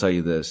 I will tell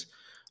you this.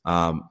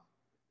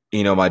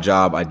 My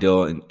job, I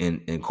deal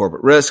in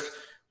corporate risk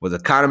with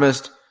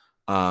economists.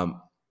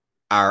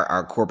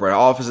 Our corporate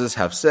offices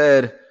have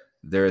said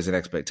there is an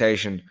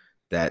expectation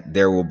that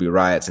there will be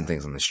riots and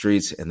things on the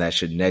streets, and that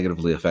should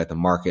negatively affect the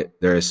market.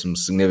 There is some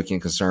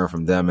significant concern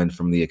from them and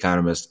from the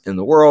economists in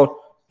the world.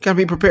 You can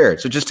be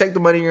prepared. So just take the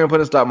money you're going to put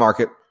in the stock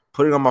market,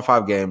 put it on my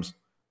 5 games,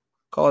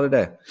 call it a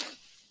day.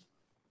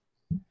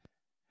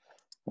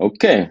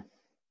 Okay.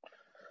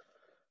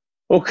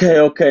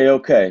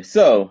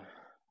 So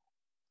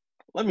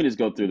let me just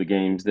go through the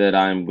games that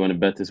I'm going to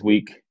bet this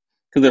week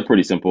because they're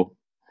pretty simple.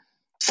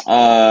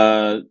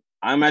 I'm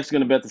actually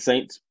going to bet the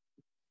Saints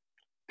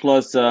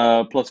plus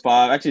 5.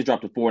 Actually, it's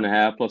dropped to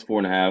 4.5, plus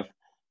 4.5.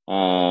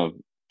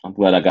 I'm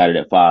glad I got it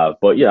at 5.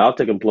 But yeah, I'll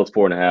take them plus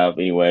 4.5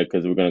 anyway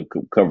because we're going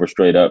to cover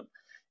straight up.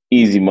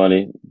 Easy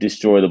money,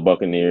 destroy the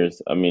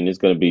Buccaneers. I mean, it's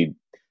going to be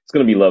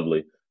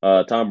lovely.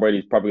 Tom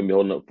Brady's probably going to be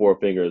holding up 4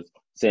 fingers,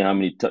 saying how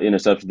many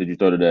interceptions did you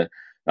throw today.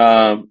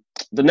 The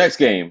next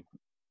game,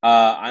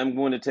 I'm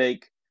going to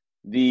take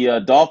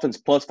the Dolphins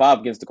plus 5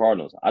 against the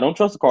Cardinals. I don't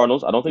trust the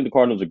Cardinals. I don't think the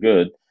Cardinals are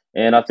good,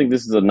 and I think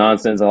this is a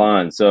nonsense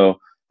line.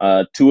 So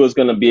Tua's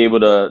going to be able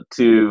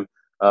to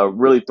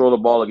really throw the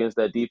ball against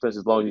that defense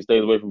as long as he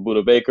stays away from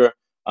Budda Baker.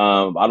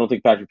 I don't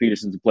think Patrick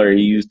Peterson's the player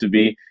he used to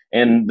be,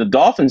 and the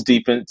Dolphins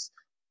defense,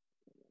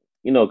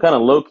 kind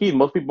of low key.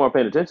 Most people aren't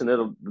paying attention. They're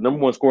the number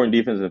 1 scoring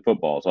defense in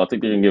football, so I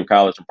think they're going to give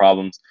Kyler some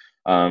problems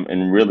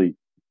and really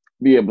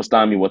be able to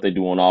stymie what they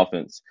do on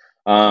offense.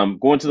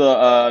 Going to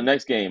the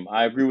next game,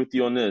 I agree with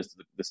you on this.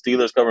 The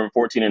Steelers covering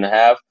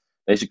 14.5.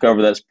 They should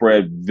cover that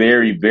spread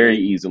very, very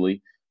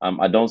easily.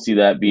 I don't see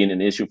that being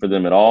an issue for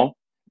them at all.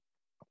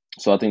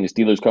 So I think the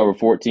Steelers cover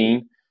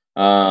 14.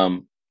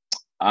 I'm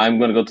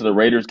going to go to the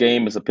Raiders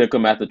game. It's a pick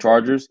 'em at the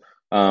Chargers.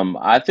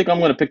 I think I'm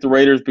going to pick the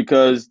Raiders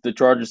because the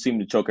Chargers seem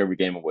to choke every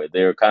game away.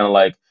 They're kind of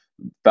like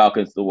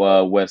Falcons, the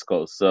West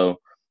Coast. So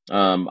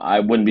I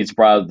wouldn't be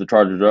surprised if the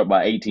Chargers are up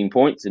by 18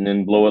 points and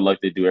then blow it like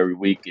they do every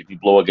week. If you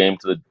blow a game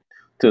to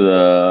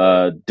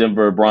the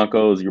Denver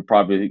Broncos, you're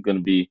probably going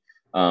to be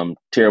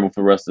terrible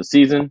for the rest of the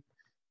season.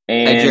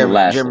 And Jeremy,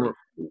 lastly,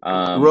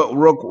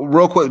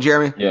 real quick,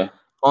 Jeremy. Yeah.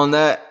 On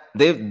that,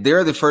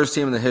 they're the first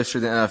team in the history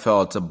of the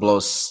NFL to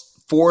blow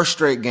 4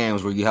 straight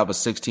games where you have a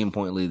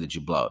 16-point lead that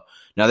you blow.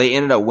 Now, they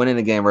ended up winning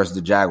the game versus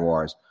the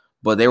Jaguars,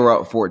 but they were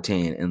up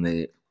 14, and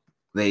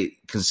they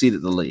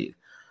conceded the lead.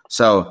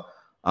 So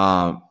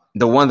the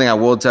one thing I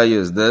will tell you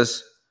is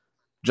this.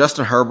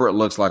 Justin Herbert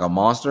looks like a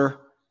monster,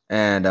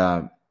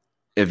 and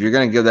if you're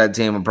going to give that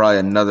team probably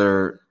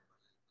another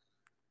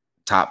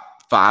top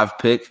 5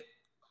 pick,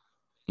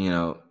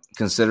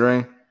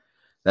 considering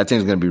that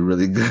team's going to be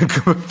really good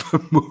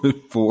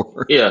moving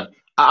forward. Yeah.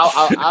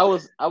 I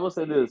would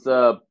say this.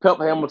 Pep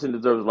Hamilton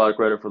deserves a lot of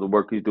credit for the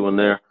work he's doing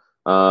there.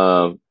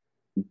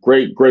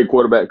 Great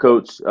quarterback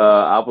coach.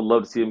 I would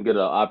love to see him get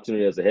an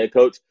opportunity as a head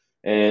coach.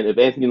 And if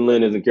Anthony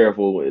Lynn isn't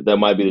careful, that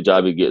might be the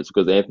job he gets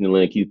because Anthony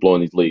Lynn keeps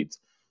blowing these leads.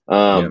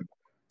 And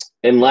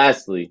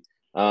lastly,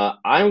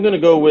 I'm going to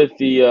go with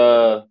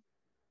the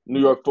New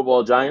York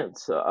Football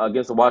Giants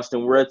against the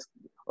Washington Reds.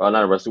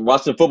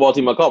 Washington football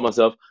team. I caught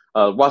myself.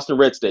 Washington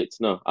Red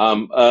States. No.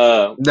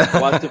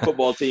 Washington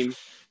football team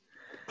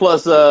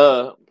plus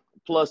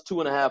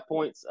 2.5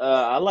 points.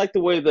 I like the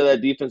way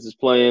that defense is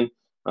playing.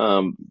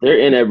 They're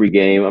in every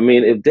game. I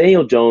mean, if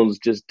Daniel Jones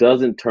just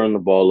doesn't turn the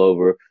ball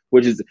over,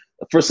 which is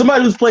for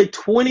somebody who's played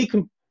 20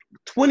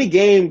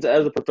 games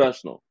as a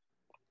professional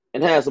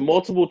and has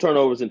multiple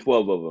turnovers in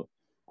 12 of them,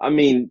 I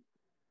mean,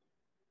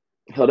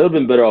 hell, they'd have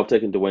been better off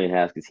taking Dwayne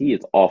Haskins. He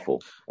is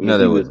awful. I mean,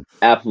 they was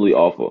absolutely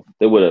awful.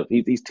 They would have.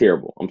 He's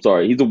terrible. I'm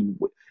sorry.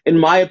 In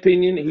my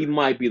opinion, he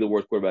might be the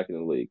worst quarterback in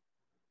the league.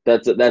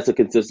 That's a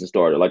consistent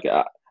starter. Like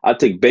I'd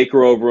take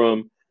Baker over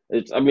him.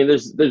 There's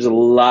a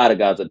lot of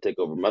guys that take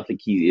over him. I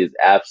think he is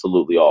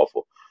absolutely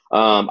awful.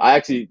 I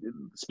actually,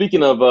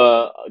 speaking of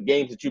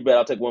games that you bet,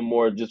 I'll take one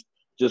more just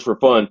for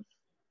fun.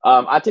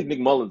 I take Nick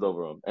Mullins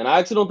over him, and I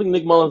actually don't think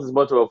Nick Mullins is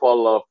much of a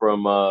fall off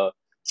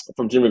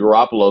from Jimmy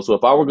Garoppolo. So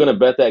if I were going to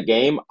bet that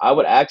game, I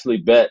would actually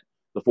bet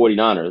the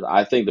 49ers.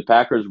 I think the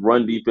Packers'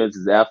 run defense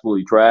is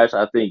absolutely trash.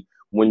 I think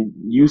when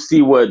you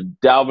see what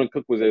Dalvin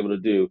Cook was able to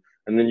do,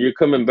 and then you're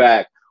coming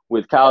back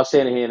with Kyle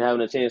Shanahan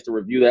having a chance to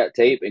review that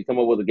tape and come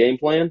up with a game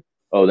plan,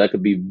 oh, that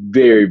could be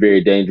very,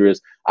 very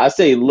dangerous. I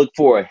say look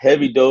for a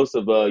heavy dose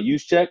of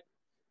use check,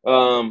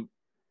 making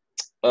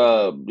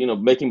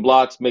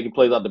blocks, making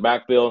plays out the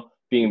backfield,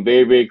 being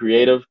very, very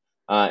creative,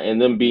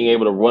 and then being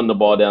able to run the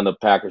ball down the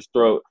Packers'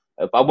 throat.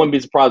 I wouldn't be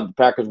surprised if the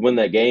Packers win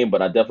that game,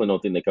 but I definitely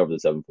don't think they cover the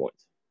 7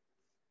 points.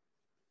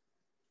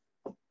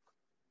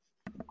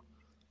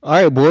 All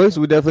right, boys,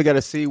 we definitely got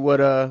to see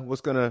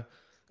what's gonna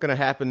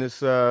happen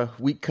this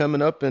week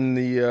coming up in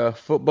the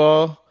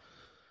football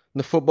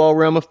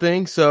realm of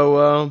things.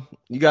 So,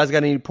 you guys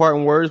got any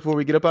parting words before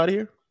we get up out of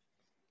here?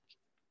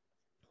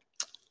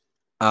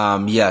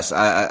 Yes,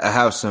 I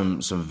have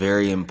some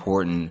very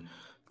important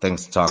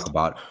things to talk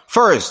about.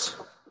 First,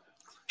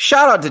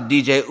 shout out to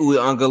DJ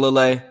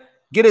Uiagalelei.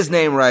 Get his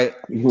name right.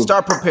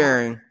 Start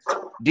preparing.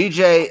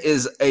 DJ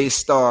is a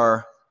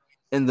star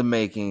in the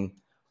making.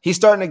 He's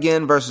starting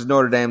again versus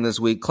Notre Dame this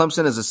week.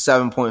 Clemson is a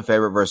 7-point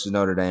favorite versus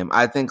Notre Dame.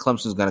 I think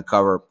Clemson's going to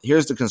cover.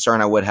 Here's the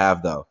concern I would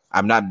have, though.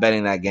 I'm not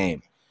betting that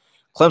game.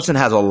 Clemson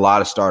has a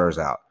lot of starters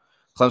out.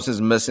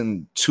 Clemson's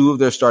missing 2 of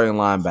their starting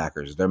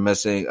linebackers. They're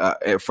missing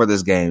for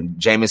this game,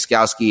 Jameis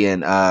Skowski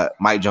and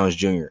Mike Jones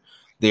Jr.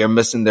 They are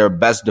missing their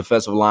best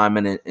defensive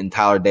lineman in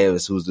Tyler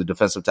Davis, who's the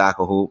defensive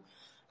tackle who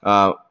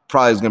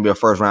probably is going to be a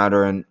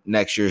first-rounder in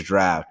next year's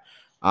draft.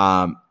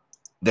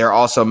 They're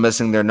also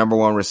missing their number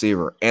 1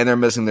 receiver, and they're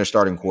missing their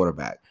starting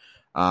quarterback.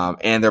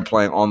 And they're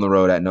playing on the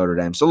road at Notre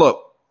Dame. So,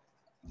 look,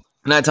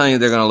 I'm not telling you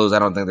they're going to lose. I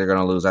don't think they're going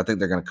to lose. I think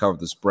they're going to cover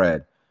the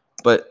spread.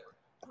 But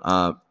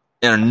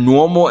in a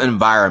normal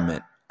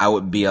environment, I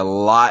would be a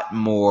lot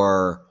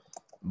more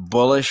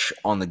bullish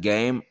on the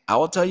game. I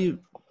will tell you,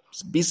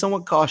 be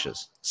somewhat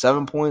cautious.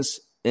 7 points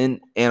in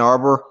Ann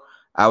Arbor,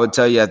 I would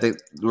tell you I think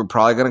we're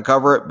probably going to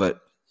cover it. But,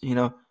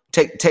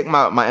 take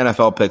my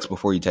NFL picks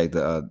before you take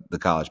the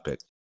college pick.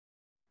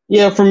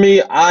 Yeah, for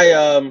me,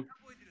 I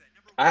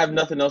have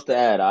nothing else to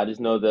add. I just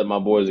know that my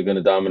boys are going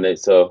to dominate,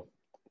 so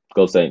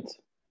go Saints.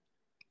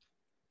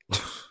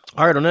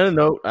 All right, on that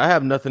note, I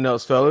have nothing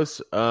else, fellas.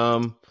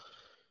 I'm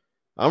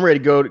ready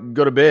to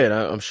go to bed.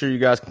 I'm sure you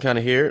guys can kind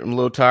of hear it. I'm a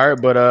little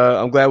tired, but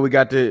I'm glad we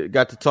got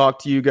to talk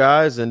to you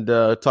guys and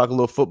talk a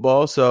little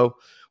football. So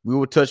we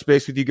will touch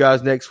base with you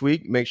guys next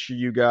week. Make sure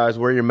you guys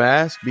wear your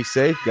mask. Be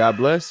safe. God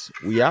bless.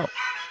 We out.